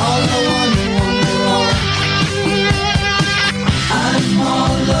are all are one and one are all. I'm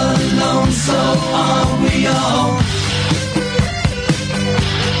all alone, so are we all.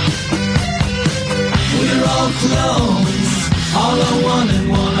 We're all clones, all are one and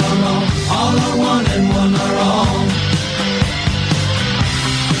one are all are one and one are all.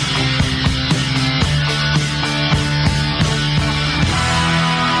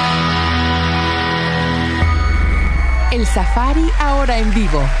 El Safari ahora en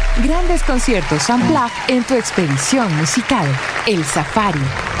vivo. Grandes conciertos unplugged en tu expedición musical. El Safari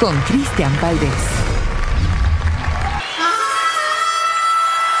con Cristian Valdés.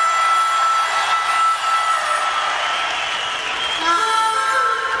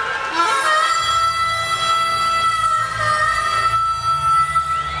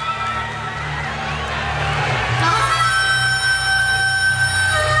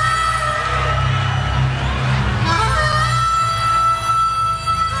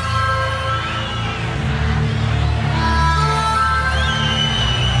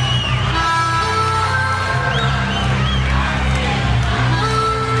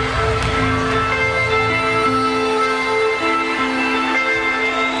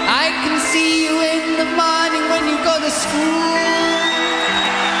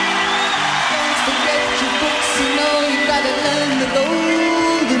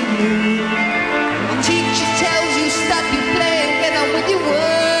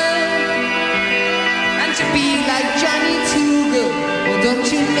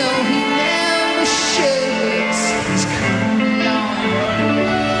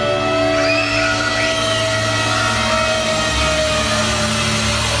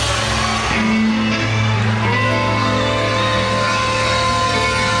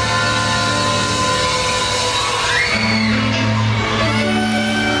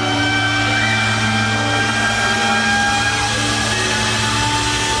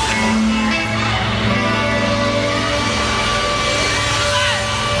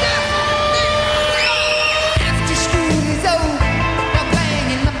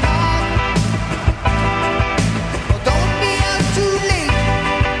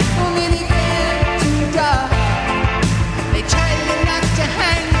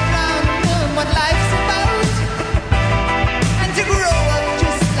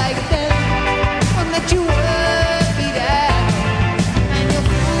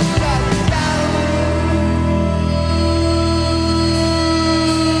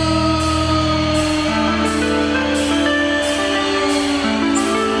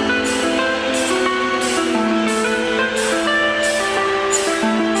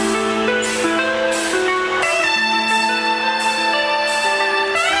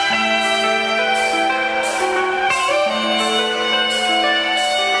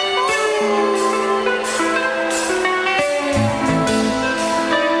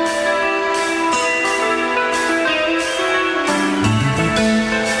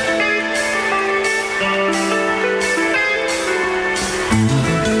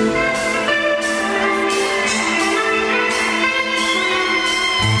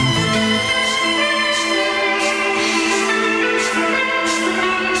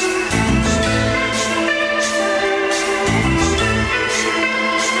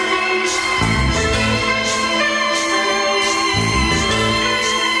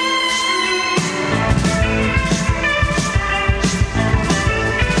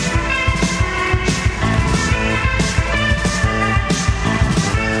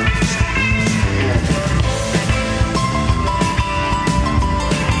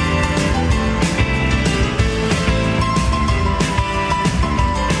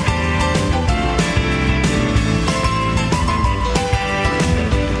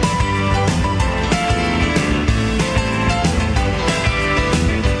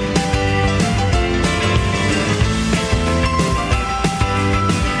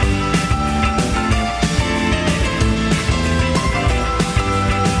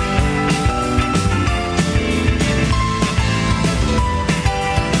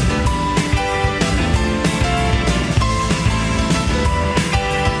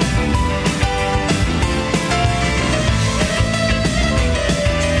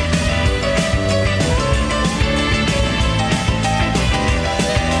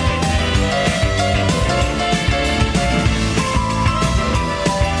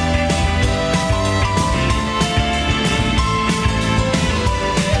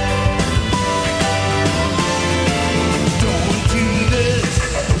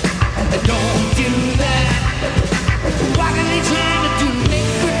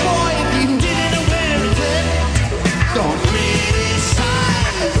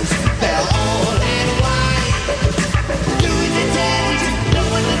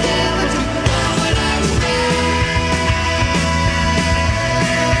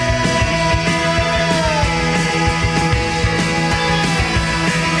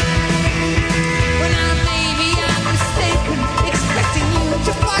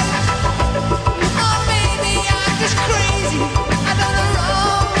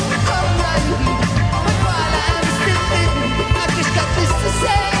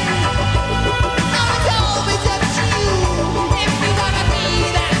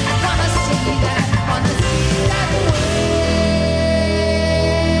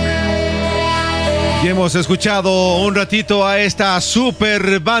 Y hemos escuchado un ratito a esta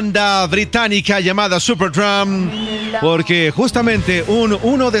super banda británica llamada Superdrum, porque justamente un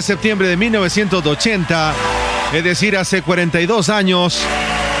 1 de septiembre de 1980, es decir, hace 42 años,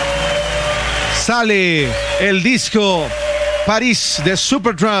 sale el disco París de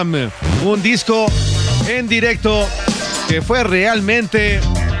Superdrum, un disco en directo que fue realmente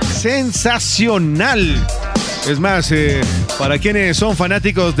sensacional. Es más, para quienes son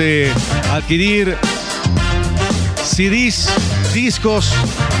fanáticos de adquirir CDs, discos,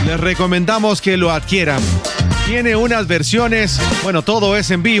 les recomendamos que lo adquieran. Tiene unas versiones, bueno, todo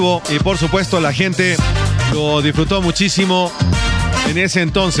es en vivo y por supuesto la gente lo disfrutó muchísimo en ese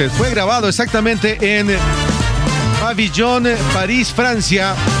entonces. Fue grabado exactamente en Pavillon, París,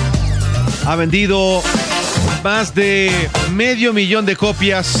 Francia. Ha vendido más de 500,000 de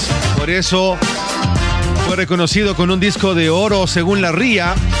copias, por eso fue reconocido con un disco de oro según la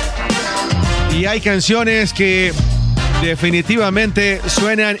RIA. Y hay canciones que definitivamente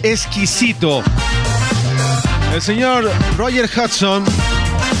suenan exquisito. El señor Roger Hudson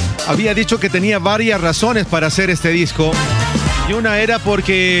había dicho que tenía varias razones para hacer este disco. Y una era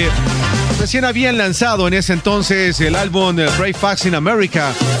porque recién habían lanzado en ese entonces el álbum Brave Facts in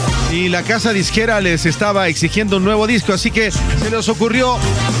America. Y la casa disquera les estaba exigiendo un nuevo disco. Así que se les ocurrió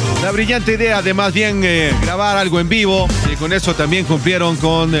la brillante idea de más bien grabar algo en vivo. Y con eso también cumplieron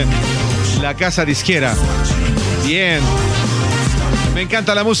con la casa disquera. Bien. Me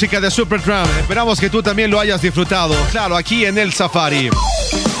encanta la música de Superdrum. Esperamos que tú también lo hayas disfrutado. Claro, aquí en el Safari.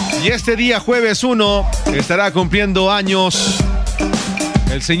 Y este día, jueves 1, estará cumpliendo años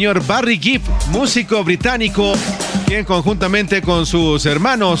el señor Barry Gibb, músico británico, quien conjuntamente con sus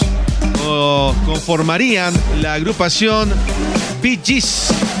hermanos conformarían la agrupación Bee Gees.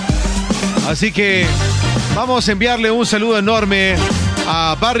 Así que vamos a enviarle un saludo enorme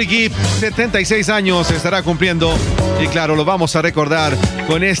a Barry Gibb, 76 años estará cumpliendo. Y claro, lo vamos a recordar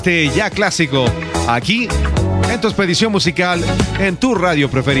con este ya clásico, aquí en tu expedición musical, en tu radio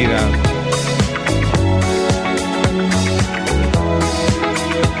preferida.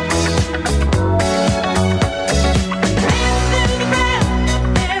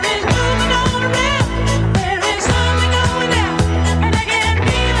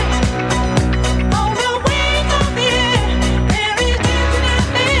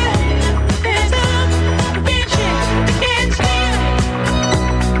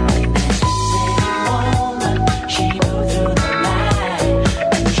 She moved through the night.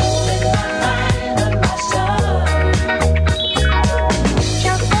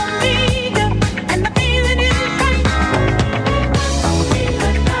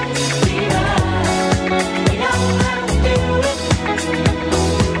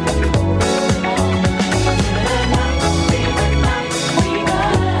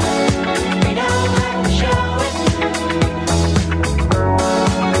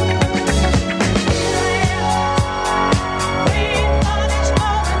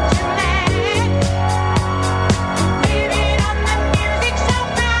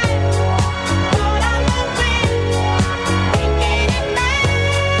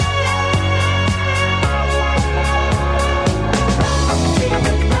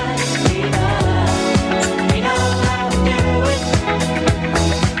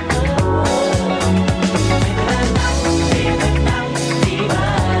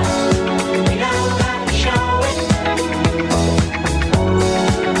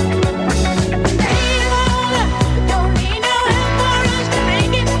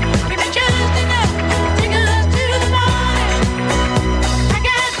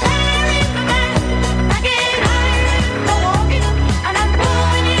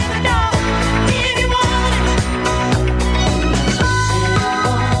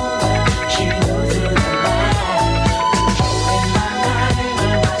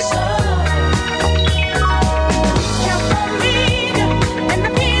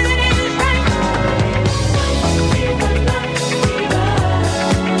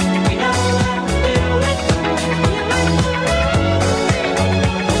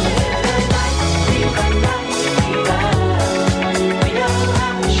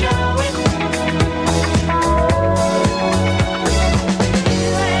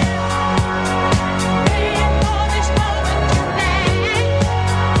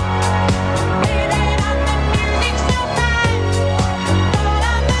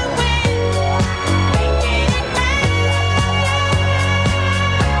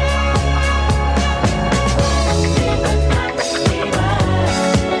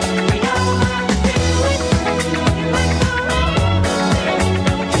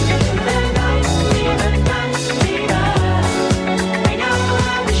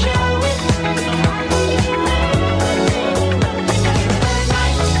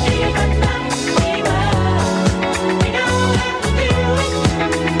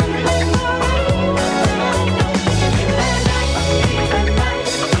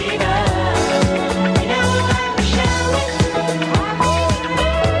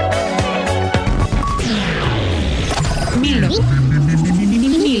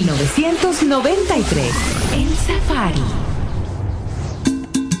 Silvestre, El Safari.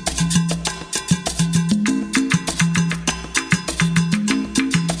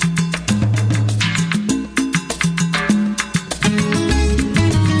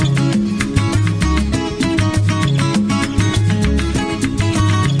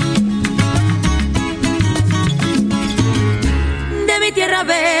 De mi tierra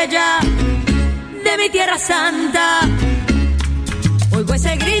bella, de mi tierra santa, oigo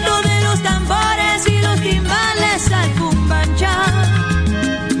ese grito de los tambores y los timbales al cumbanchá.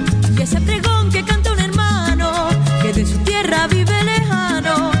 Y ese pregón que canta un hermano que de su tierra vive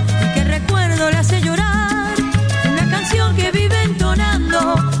lejano y que recuerdo le hace llorar. Una canción que vive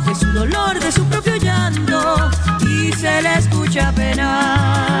entonando de su dolor, de su propio llanto y se le escucha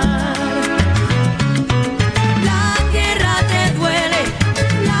penar. La tierra te duele,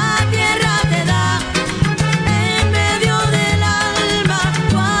 la tierra te da en medio del alma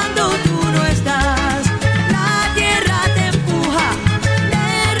cuando tú no estás. La tierra te empuja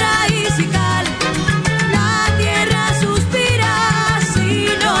de raíz y cal. La tierra suspira si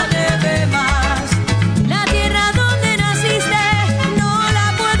no te ve más. La tierra donde naciste no la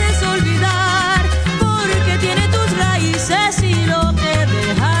puedes olvidar porque tiene tus raíces y lo que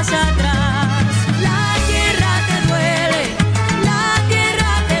dejas atrás. La tierra te duele, la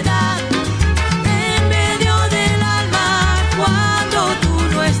tierra te da en medio del alma cuando tú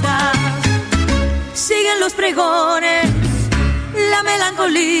no estás. Siguen los pregones, la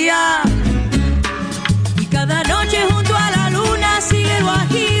melancolía y cada noche junto a la luna sigue el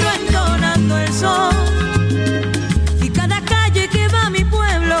guajiro entonando el son. Y cada calle que va a mi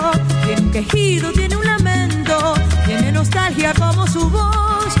pueblo tiene un quejido, tiene un lamento, tiene nostalgia como su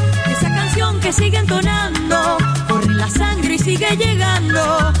voz. Esa canción que sigue entonando corre en la sangre y sigue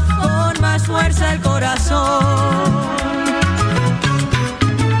llegando con más fuerza al corazón.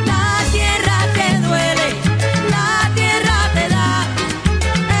 La tierra te duele, la tierra te da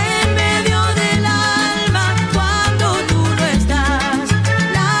en medio del alma cuando tú no estás.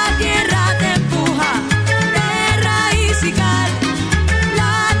 La tierra te empuja de raíz y cal.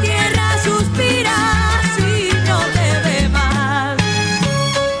 La tierra suspira si no te ve más.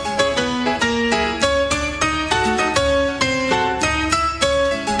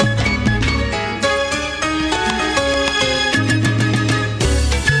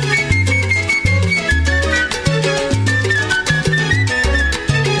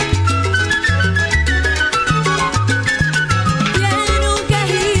 Tiene un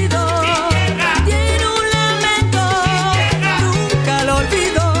quejido, tiene un lamento, nunca lo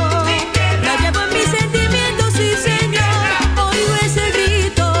olvido. La llevo en mis sentimientos, sí señor, oigo ese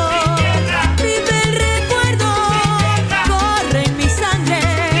grito. Vive el recuerdo, corre en mi sangre.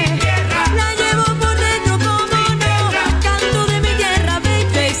 La llevo por dentro como no, canto de mi tierra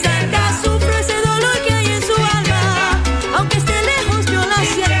bella y santa. Sufro ese dolor que hay en su alma, aunque esté lejos yo la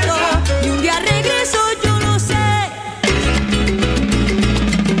siento. Y un día regreso, yo lo sé.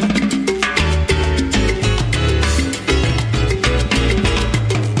 Siguen los pregones, la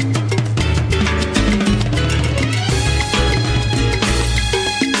melancolía. Cada noche junto a la luna sigue el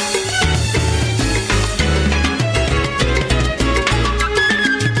guajiro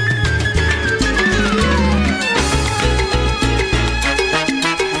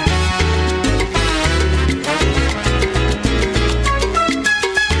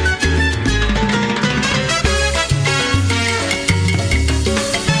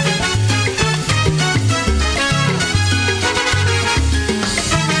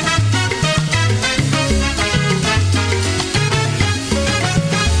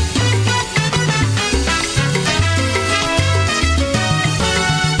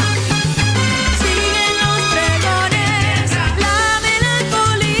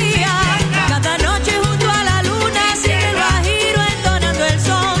entonando el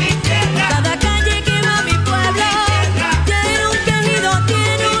son. Cada calle que va a mi pueblo tiene un quejido,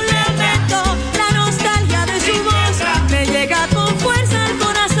 tiene un lamento. La nostalgia de su voz me llega con fuerza al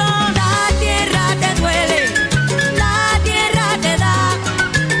corazón. La tierra te duele, la tierra te da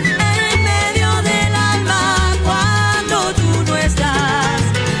en medio del alma cuando tú no estás.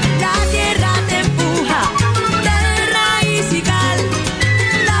 La tierra te empuja de raíz y cal.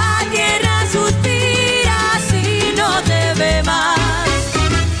 La tierra suspira si no te ve más.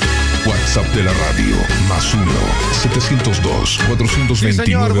 WhatsApp de la radio, +1 Sí,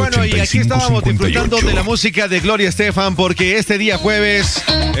 señor. Bueno, y aquí estábamos 702-429-8558. disfrutando de la música de Gloria Estefan porque este día jueves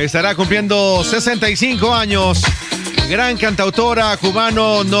estará cumpliendo 65 años. Gran cantautora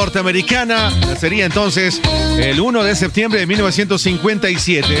cubano-norteamericana. Sería entonces el 1 de septiembre de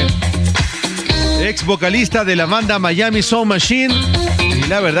 1957. Ex vocalista de la banda Miami Sound Machine.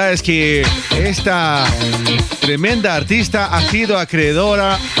 la verdad es que esta tremenda artista ha sido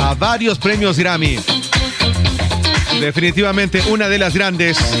acreedora a varios premios Grammy. Definitivamente una de las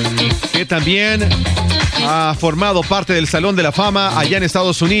grandes que también ha formado parte del Salón de la Fama allá en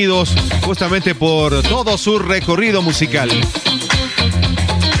Estados Unidos, justamente por todo su recorrido musical.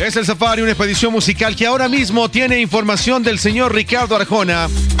 Es el Safari, una expedición musical que ahora mismo tiene información del señor Ricardo Arjona,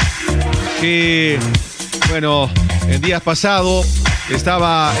 que, bueno, en días pasados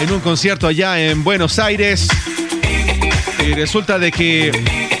estaba en un concierto allá en Buenos Aires y resulta de que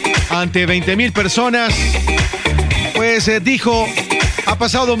ante 20,000 personas, pues dijo, ha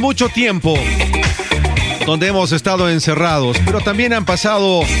pasado mucho tiempo donde hemos estado encerrados, pero también han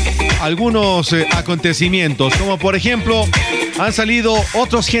pasado algunos acontecimientos, como por ejemplo, han salido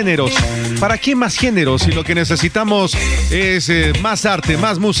otros géneros. ¿Para qué más géneros si lo que necesitamos es más arte,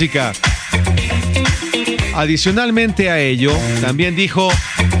 más música? Adicionalmente a ello, también dijo,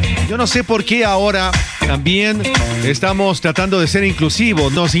 yo no sé por qué ahora también estamos tratando de ser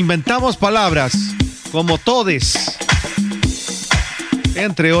inclusivos, nos inventamos palabras como todes,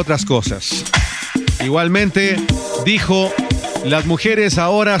 entre otras cosas. Igualmente dijo, las mujeres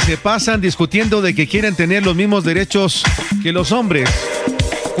ahora se pasan discutiendo de que quieren tener los mismos derechos que los hombres,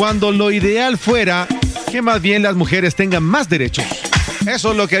 cuando lo ideal fuera que más bien las mujeres tengan más derechos.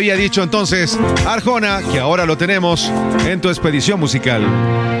 Eso es lo que había dicho entonces Arjona, que ahora lo tenemos en tu expedición musical.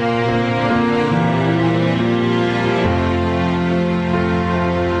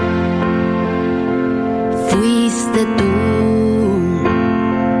 Fuiste tú.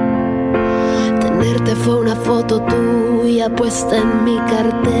 Tenerte fue una foto tuya puesta en mi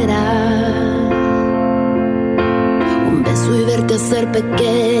cartera. Un beso y verte ser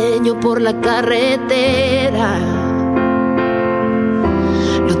pequeño por la carretera.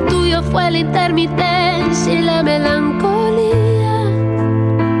 Lo tuyo fue la intermitencia y la melancolía.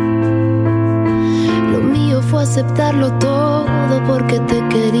 Lo mío fue aceptarlo todo porque te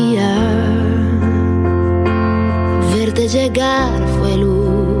quería. Verte llegar fue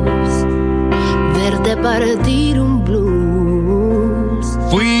luz, verte partir un blues.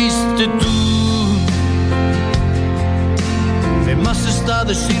 Fuiste tú. De más está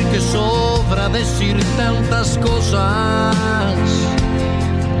decir que sobra decir tantas cosas.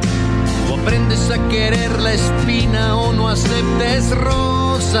 O aprendes a querer la espina o no aceptes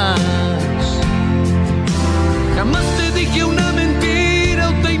rosas. Jamás te dije una mentira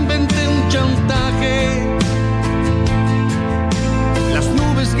o te inventé un chantaje. Las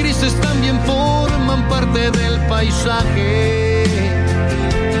nubes grises también forman parte del paisaje.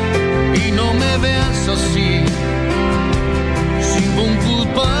 Y no me veas así, sin un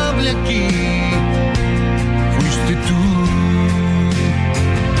culpable aquí. Fuiste tú.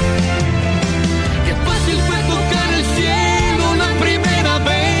 Qué fácil fue tocar el cielo la primera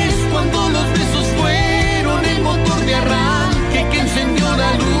vez, cuando los besos fueron el motor de arranque que encendió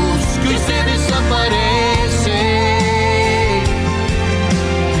la luz que hoy se desaparece.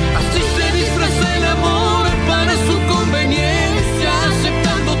 Así se disfraza el amor para su conveniencia,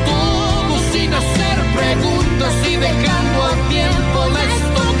 aceptando todo sin hacer preguntas y dejando a tiempo la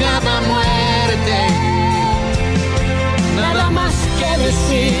estocada muerte. Nada más que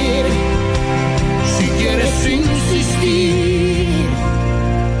decir, si quieres insistir,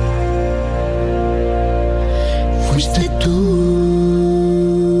 fuiste tú.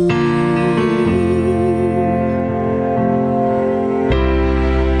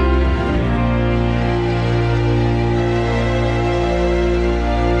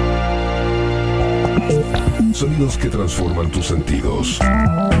 Sonidos que transforman tus sentidos.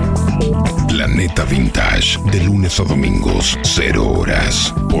 Planeta Vintage, de lunes a domingos, 0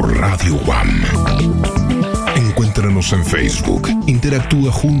 horas, por Radio UAM. Encuéntranos en Facebook,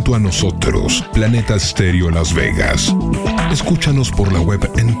 interactúa junto a nosotros, Planeta Estéreo Las Vegas. Escúchanos por la web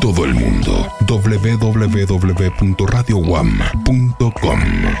en todo el mundo, www.radiouam.com.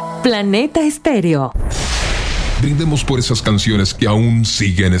 Planeta Estéreo. Brindemos por esas canciones que aún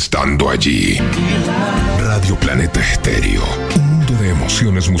siguen estando allí. Radio Planeta Estéreo, un mundo de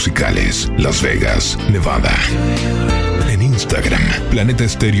emociones musicales. Las Vegas, Nevada. En Instagram, Planeta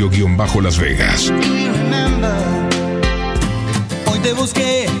Estéreo-Las Vegas. Hoy te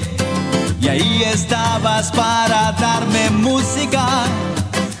busqué y ahí estabas para darme música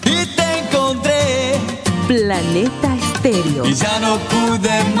y te encontré. Planeta Estéreo. Y ya no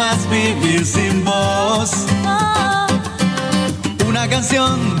pude más vivir sin vos. Una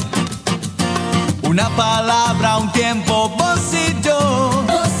canción, una palabra, un tiempo, vos y yo.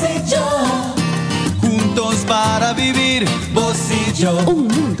 Vos y yo. Juntos para vivir, vos y yo. Un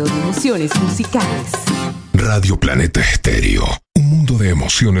mundo de emociones musicales. Radio Planeta Estéreo, un mundo mundo de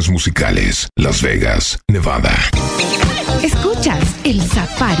emociones musicales. Las Vegas, Nevada. Escuchas El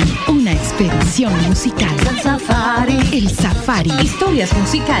Safari, una expedición musical. El Safari. El Safari. Historias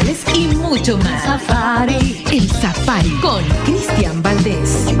musicales y mucho más. Safari. El Safari. Con Cristian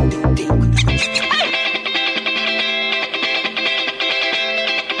Valdés.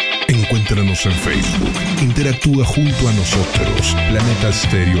 Encuéntranos en Facebook. Interactúa junto a nosotros. Planeta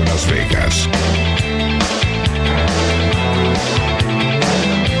Estéreo Las Vegas.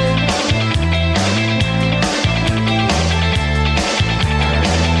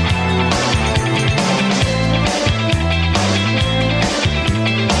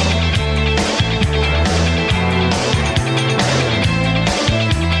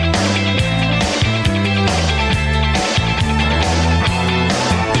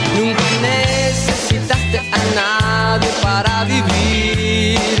 Nunca necesitaste a nadie para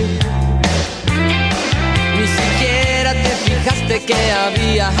vivir. Ni siquiera te fijaste que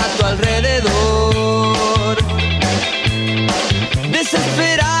había a tu alrededor.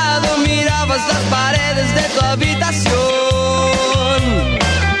 Desesperado mirabas las paredes de tu habitación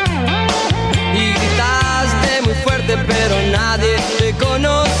y gritaste muy fuerte, pero nadie te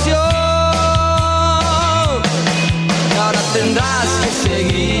conoció. Y ahora tendrás que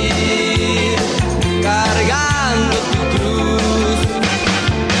seguir cargando tu cruz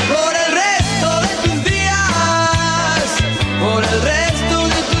por el resto de tus días, por el resto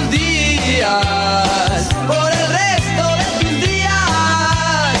de tus días, por el resto de tus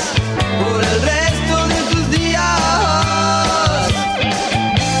días, por el resto de tus días.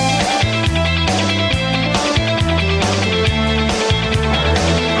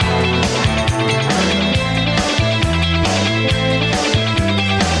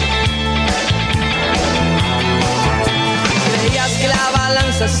 Creías que la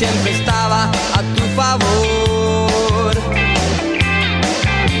balanza siempre estaba a tu favor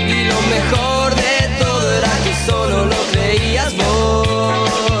y lo mejor de todo era que solo lo creías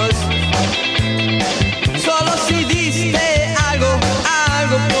vos. Solo si diste algo,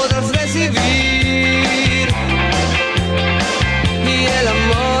 algo podrás recibir, y el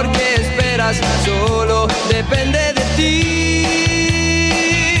amor que esperas solo depende de ti.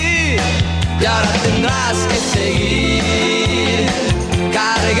 Y ahora tendrás que seguir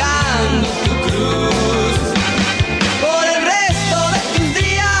cargando tu cruz por el resto de tus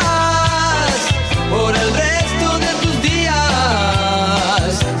días, por el resto de tus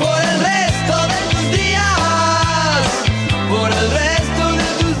días, por el resto de tus días, por el resto de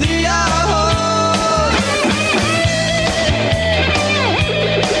tus días.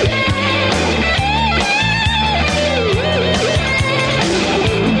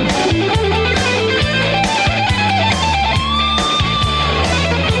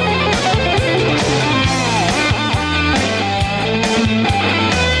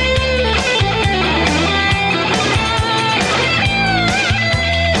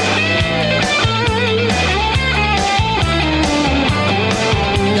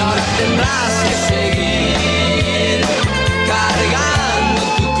 Y ahora tendrás que seguir cargando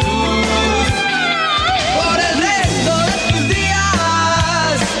tu cruz por el resto de tus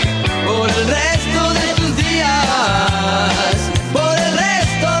días, por el resto de tus días, por el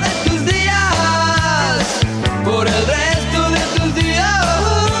resto de tus días, por el resto de tus días.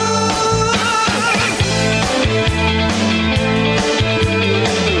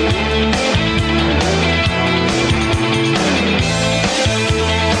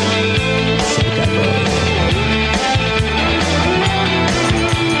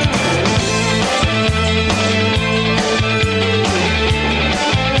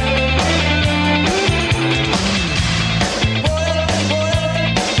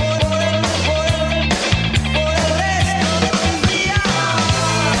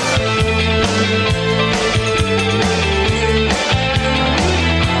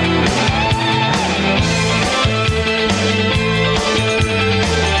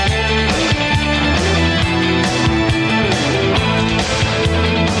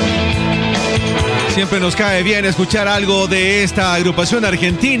 Siempre nos cae bien escuchar algo de esta agrupación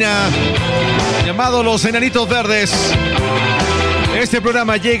argentina llamado Los Enanitos Verdes. Este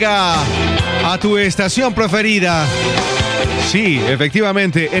programa llega a tu estación preferida. Sí,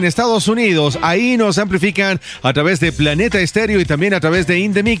 efectivamente, en Estados Unidos. Ahí nos amplifican a través de Planeta Estéreo y también a través de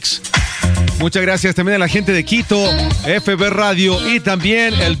In The Mix. Muchas gracias también a la gente de Quito, FB Radio y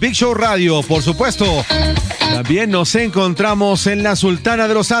también el Big Show Radio, por supuesto. También nos encontramos en la Sultana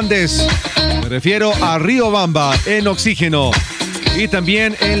de los Andes. Me refiero a Río Bamba, en Oxígeno. Y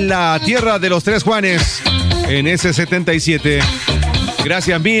también en la Tierra de los Tres Juanes, en S77.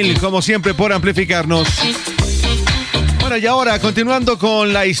 Gracias mil, como siempre, por amplificarnos. Bueno, y ahora, continuando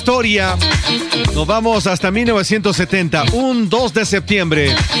con la historia, nos vamos hasta 1970, un 2 de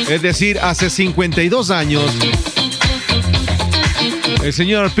septiembre, es decir, hace 52 años. El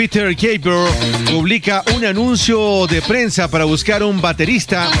señor Peter Gabriel publica un anuncio de prensa para buscar un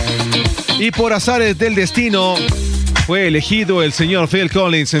baterista y por azares del destino fue elegido el señor Phil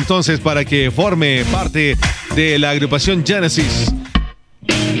Collins entonces para que forme parte de la agrupación Genesis.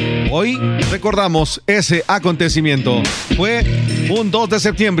 Hoy recordamos ese acontecimiento. Fue un 2 de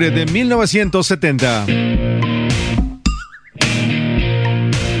septiembre de 1970.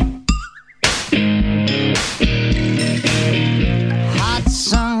 Hot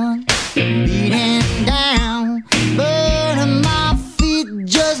sun beating down, burning my feet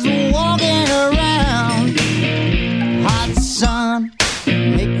just walking around. Hot sun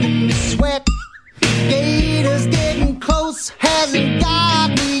making me sweat. Gators getting close, hasn't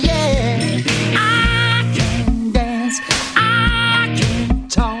got me yet. I can dance, I can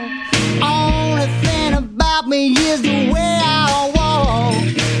talk. Only thing about me is the way I walk.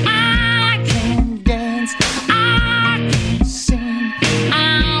 I can dance, I can sing.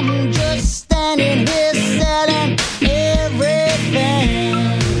 I'm just standing here selling everything.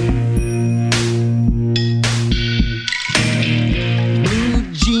 Blue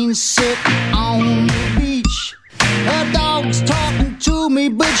jeans sit on the beach. Her dog's talking to me,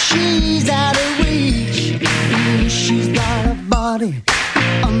 but she's out of reach. She's got a body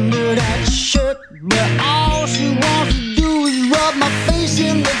under that shirt, but all she wants to do is rub my face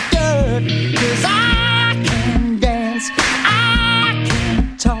in the dirt. 'Cause I can dance, I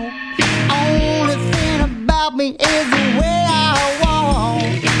can talk. Only thing about me is the way I walk.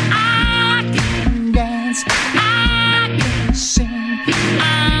 I can dance, I can sing.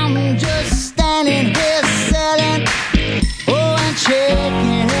 I'm just standing here selling, oh, and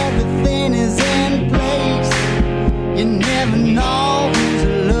checking everything is in place. You never know who's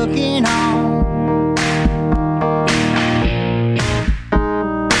looking on.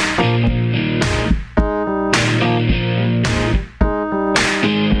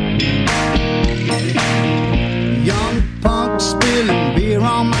 Young punk spilling beer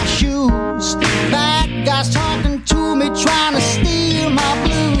on my shoes. Bad guys talking to me, trying to steal my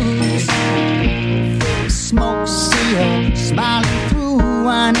blues. Thick smoke, see her smiling through.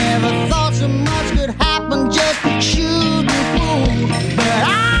 I never thought so much could happen just for shooting through. But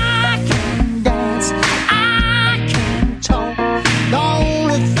I can dance, I can talk. The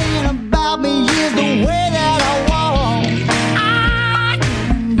only thing about me is the way that I walk. I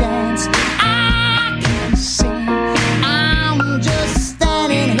can dance, I can sing. I'm just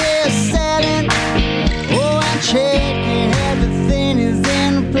standing here selling, oh, and checking everything is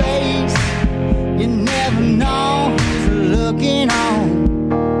in place. You never know who's looking on.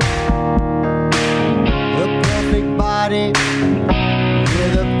 A perfect body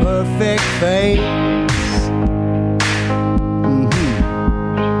with a perfect face.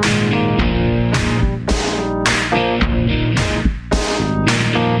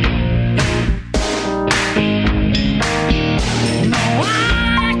 No,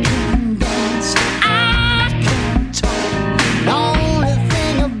 I can dance, I can talk. The only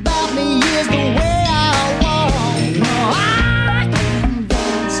thing about me is the way I walk. No, I can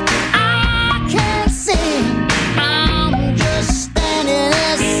dance, I can sing. I'm just standing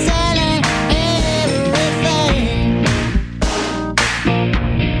there selling everything.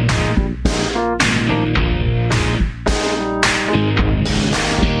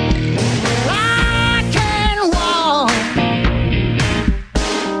 I can walk.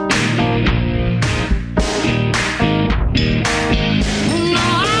 No,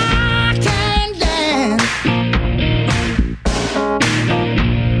 I can dance. No,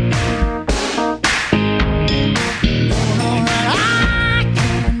 I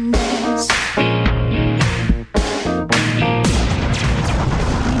can dance.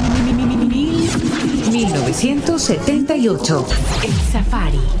 1978. El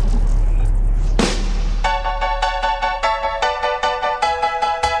Safari.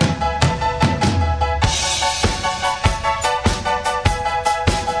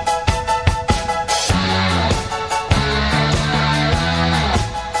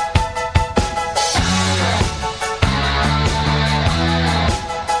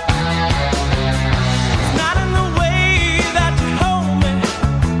 Not in the way that you hold me.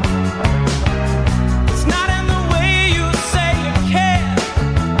 It's not in the way you say you care.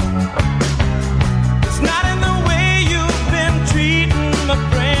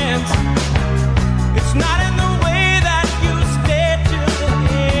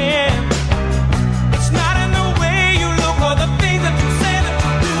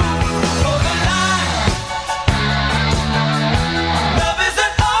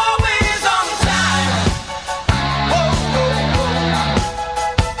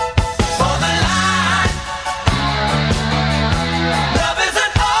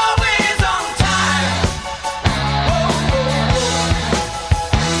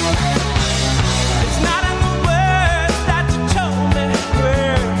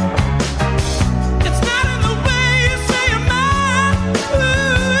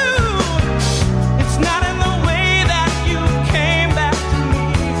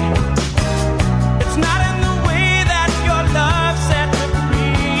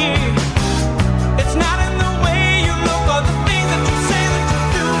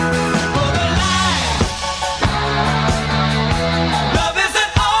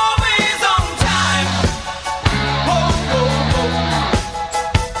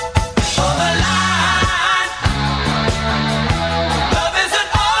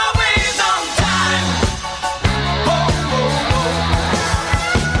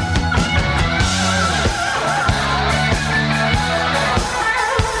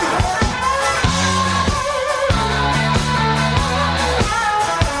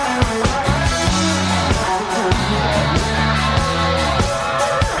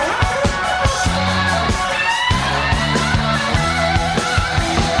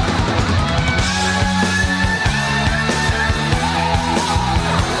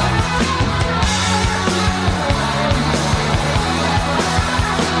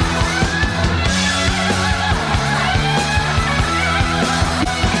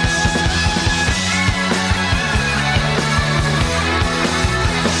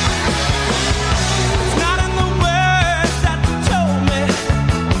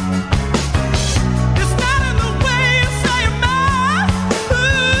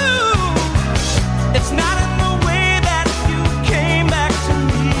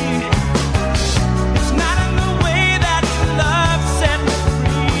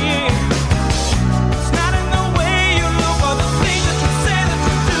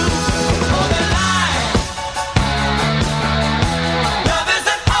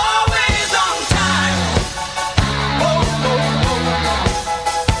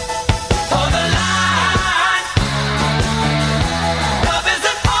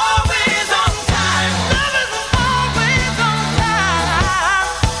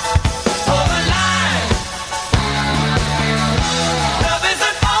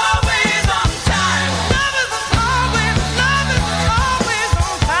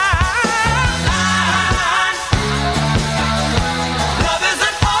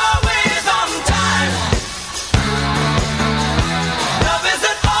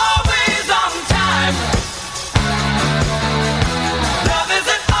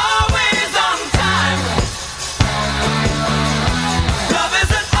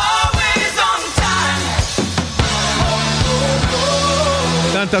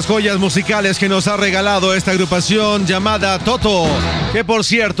 Cuántas joyas musicales que nos ha regalado esta agrupación llamada Toto, que por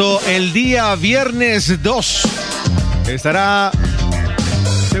cierto, el día viernes 2 estará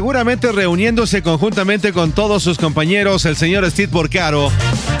seguramente reuniéndose conjuntamente con todos sus compañeros, el señor Steve Porcaro,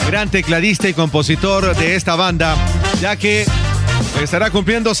 gran tecladista y compositor de esta banda, ya que estará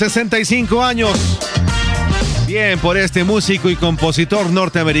cumpliendo 65 años. Bien por este músico y compositor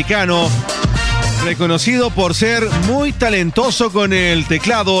norteamericano, reconocido por ser muy talentoso con el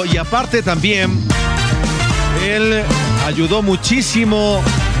teclado, y aparte también él ayudó muchísimo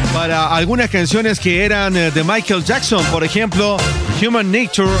para algunas canciones que eran de Michael Jackson, por ejemplo Human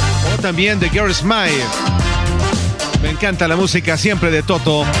Nature o también The Girl Smile. Me encanta la música siempre de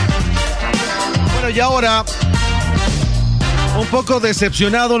Toto. Bueno, y ahora un poco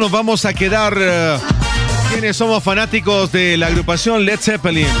decepcionado nos vamos a quedar quienes somos fanáticos de la agrupación Led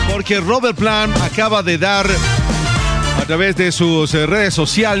Zeppelin, porque Robert Plant acaba de dar a través de sus redes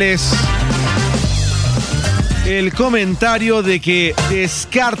sociales el comentario de que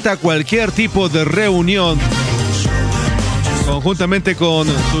descarta cualquier tipo de reunión conjuntamente con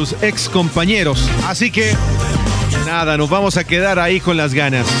sus ex compañeros. Así que nada, nos vamos a quedar ahí con las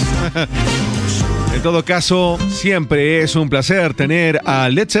ganas. En todo caso, siempre es un placer tener a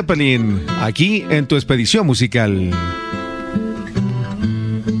Led Zeppelin aquí en tu expedición musical.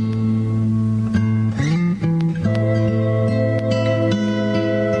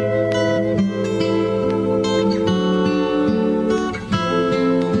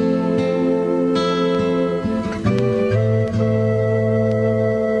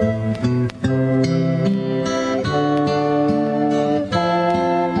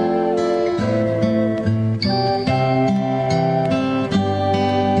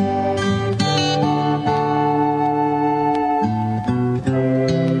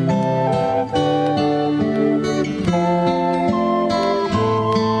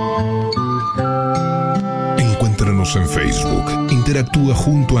 En Facebook, interactúa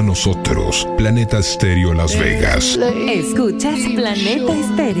junto a nosotros. Planeta Estéreo Las Vegas. Escuchas Planeta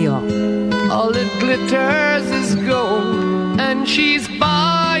Estéreo. All it glitters is gold, and she's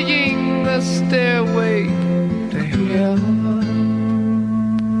buying a stairway to heaven.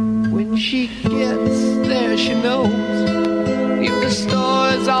 When she gets there, she knows if the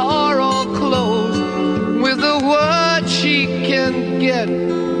stores are all closed, with a word she can get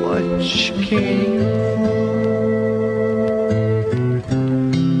what she came for.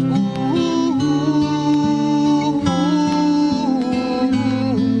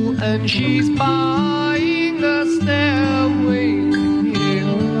 And she's buying a stairway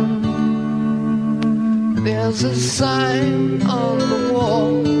here. There's a sign on the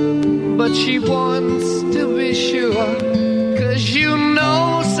wall, but she wants to be sure, 'cause you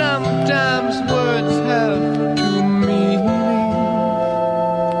know sometimes words have two meanings.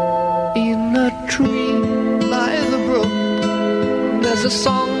 In a tree by the brook, there's a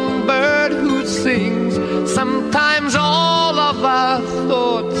songbird who sings. Sometimes all of our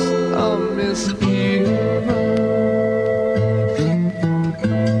thoughts are misgiven.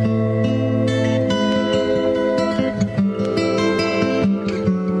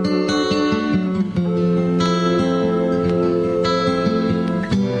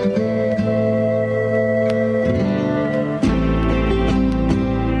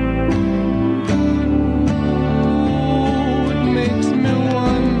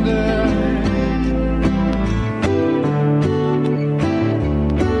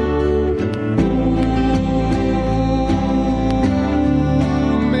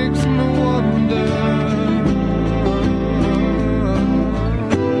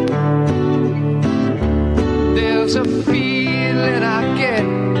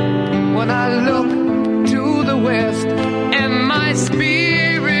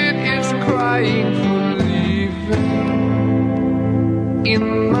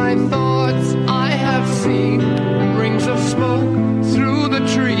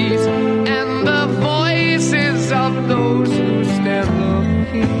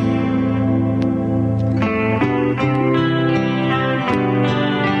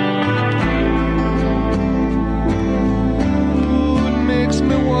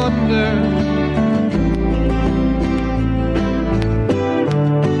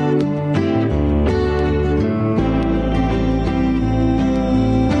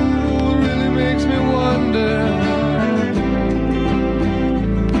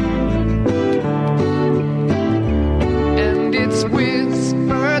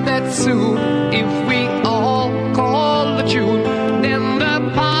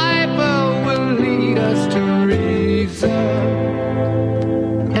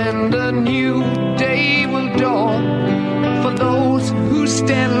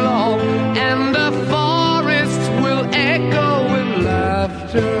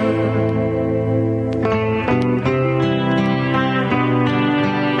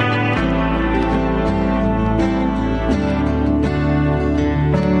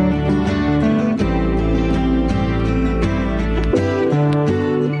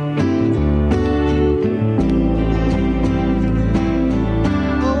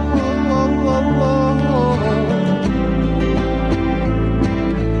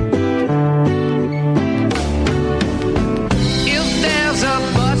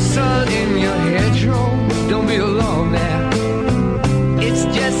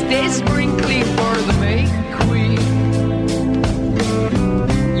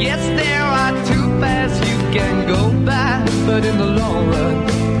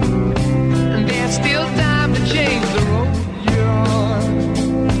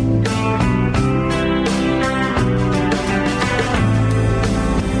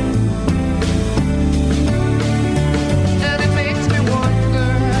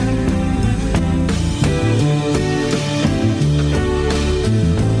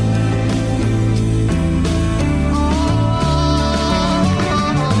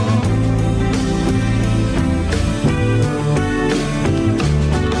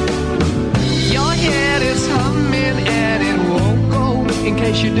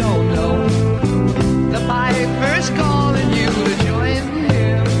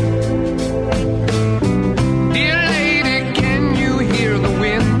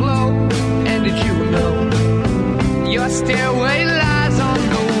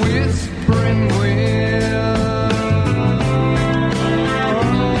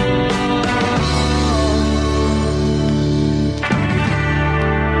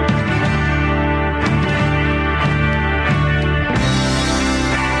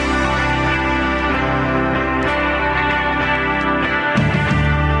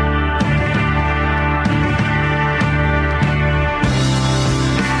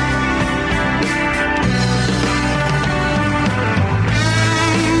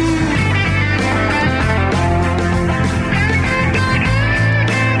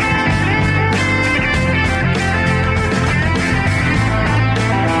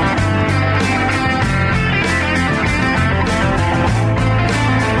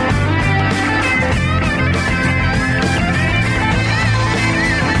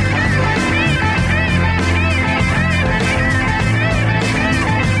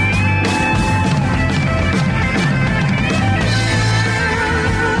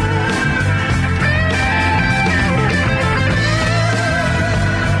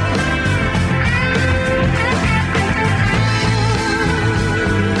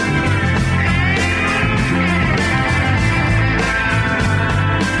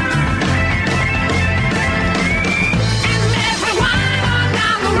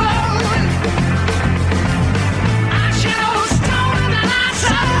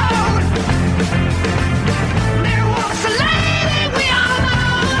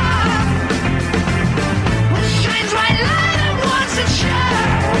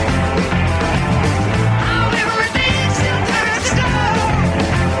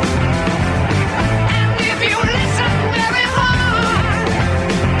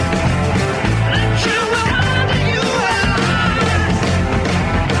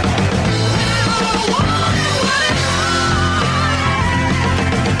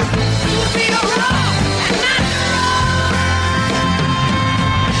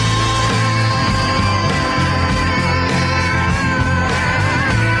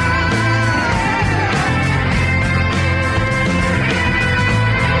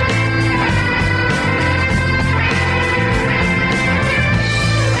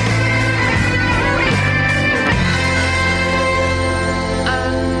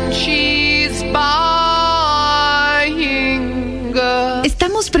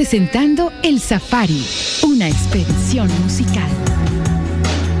 Presentando El Safari, una expedición musical.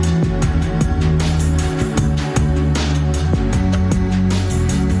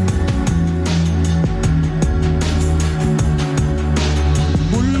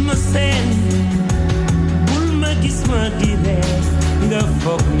 Bulma sen, bulma gis ma di ree nga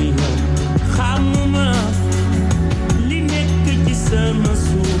foog ni yow xamuma li nekk ci sama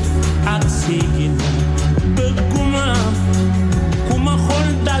suuf ak sigin bëgguma kuma xool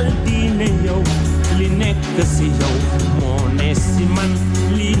dal di ne yow li nekk si yow moo ne si man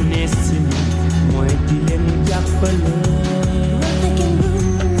li ne si man mooy di leen jàppale.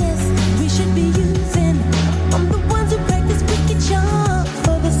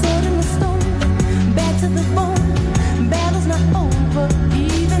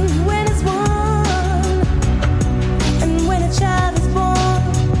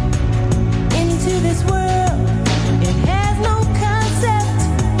 This world, it has no concept.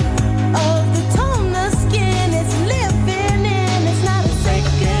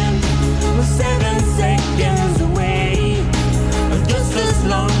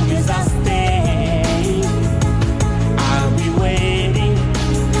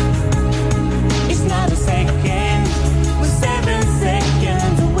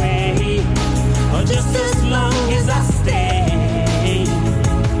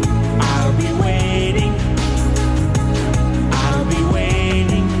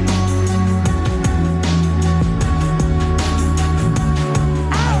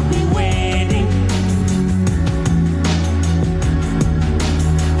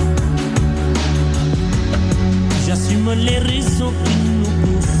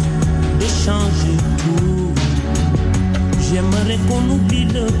 qu'on oublie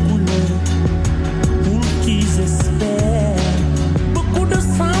le couleur pour qu'ils espèrent. Beaucoup de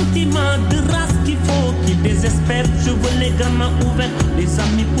sentiments, de race qu'il faut qu'ils désespèrent. Je veux les gamins ouverts, les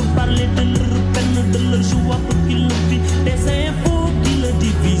amis pour parler de leur peine, de leur joie pour qu'ils le vivent. Des infos qui ne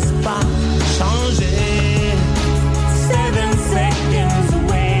divisent pas. Changer 7 seconds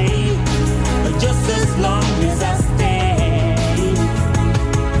away, just as long as I stay,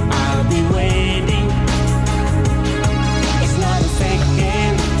 I'll be waiting. It's not a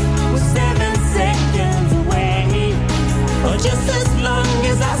second, we're 7 seconds away, or just as long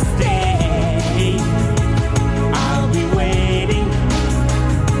as I stay, I'll be waiting.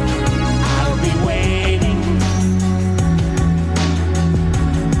 I'll be waiting.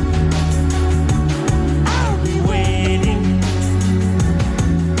 I'll be waiting.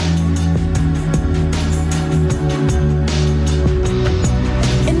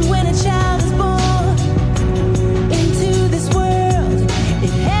 And when a child is born into this world,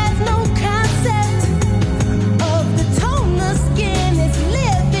 it has no concept of the tone the skin is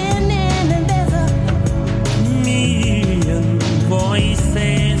living in, and there's a Million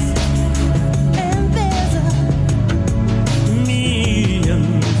voices, and there's a million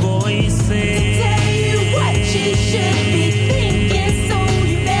voices. tell you what you should be thinking, so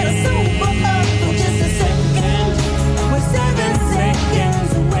you better sober up for just a second. We're 7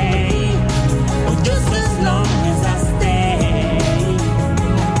 seconds away, or just as long as I stay,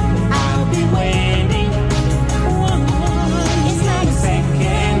 I'll be waiting. It's not a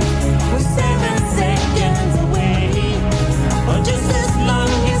second, we're 7 seconds away, or just as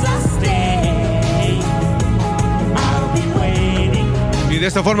long as I stay, I'll be waiting. Y de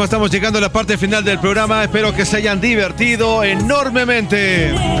esta forma estamos llegando a la parte final del programa. Espero que se hayan divertido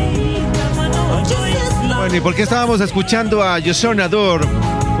enormemente. Bueno, ¿y por qué estábamos escuchando a Yosonador?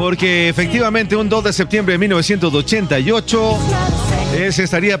 Porque efectivamente un 2 de septiembre de 1988 él se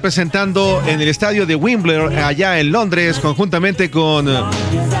estaría presentando en el estadio de Wembley, allá en Londres, conjuntamente con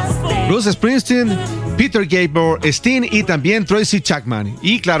Bruce Springsteen, Peter Gabriel, Sting y también Tracy Chapman.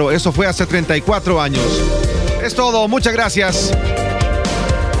 Y claro, eso fue hace 34 años. Es todo, muchas gracias.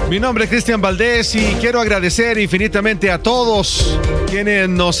 Mi nombre es Cristian Valdés y quiero agradecer infinitamente a todos quienes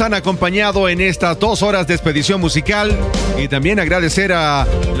nos han acompañado en estas 2 horas de expedición musical, y también agradecer a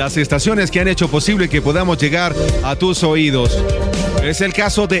las estaciones que han hecho posible que podamos llegar a tus oídos. Es el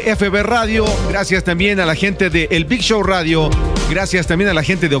caso de FB Radio, gracias también a la gente de El Big Show Radio, gracias también a la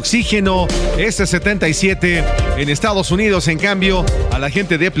gente de Oxígeno, S77 en Estados Unidos, en cambio, a la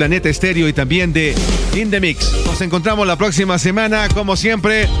gente de Planeta Estéreo y también de In The Mix. Nos encontramos la próxima semana, como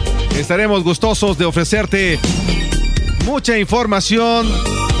siempre, estaremos gustosos de ofrecerte mucha información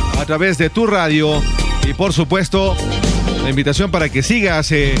a través de tu radio y, por supuesto, la invitación para que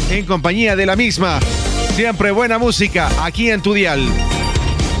sigas en compañía de la misma. Siempre buena música aquí en tu dial.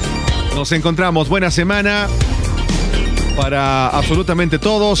 Nos encontramos. Buena semana para absolutamente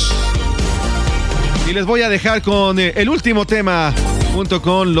todos. Y les voy a dejar con el último tema junto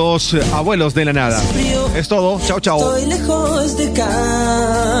con los Abuelos de la Nada. Es todo. Chao, chao. Estoy lejos de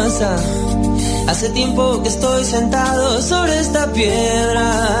casa. Hace tiempo que estoy sentado sobre esta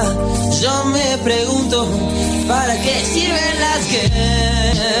piedra. Yo me pregunto, ¿para qué sirven las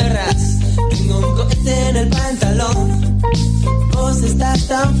guerras? Tengo un cohete en el pantalón. Vos estás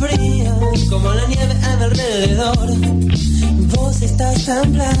tan fría como la nieve a mi alrededor. Vos estás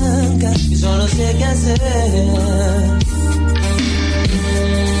tan blanca que yo no sé qué hacer.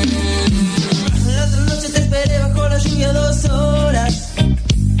 La otra noche te esperé bajo la lluvia 2 horas,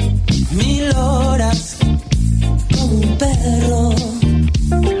 1000 horas, como un perro.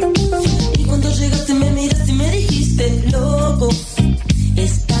 Y cuando llegaste me miraste y me dijiste, loco,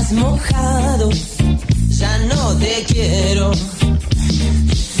 estás mojado, ya no te quiero.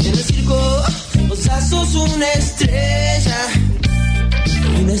 En el circo vos sos una estrella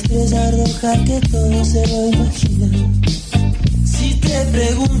roja que todo se lo imagina. Si te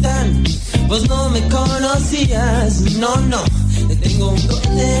preguntan, vos no me conocías, no, tengo un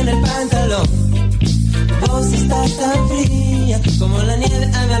corte en el pantalón. Vos estás tan fría como la nieve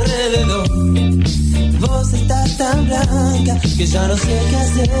a mi alrededor. Vos estás tan blanca que ya no sé qué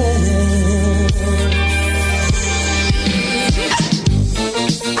hacer.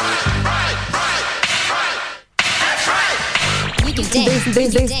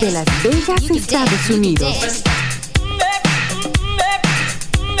 Desde Las Vegas, Estados Unidos.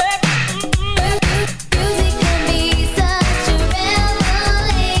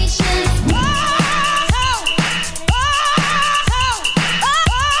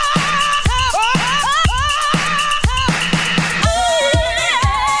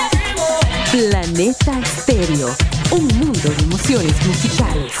 Planeta Estéreo. un mundo de emociones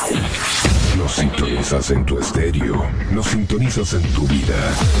musicales. Nos sintonizas en tu estéreo, nos sintonizas en tu vida.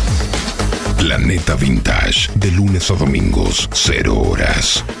 Planeta Vintage, de lunes a domingos, 0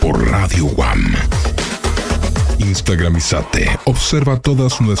 horas, por Radio UAM. Instagramizate, observa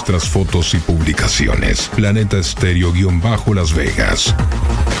todas nuestras fotos y publicaciones. Planeta Estéreo-Las Vegas.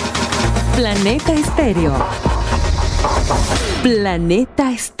 Planeta Estéreo.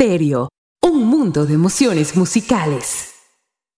 Planeta Estéreo, un mundo de emociones musicales.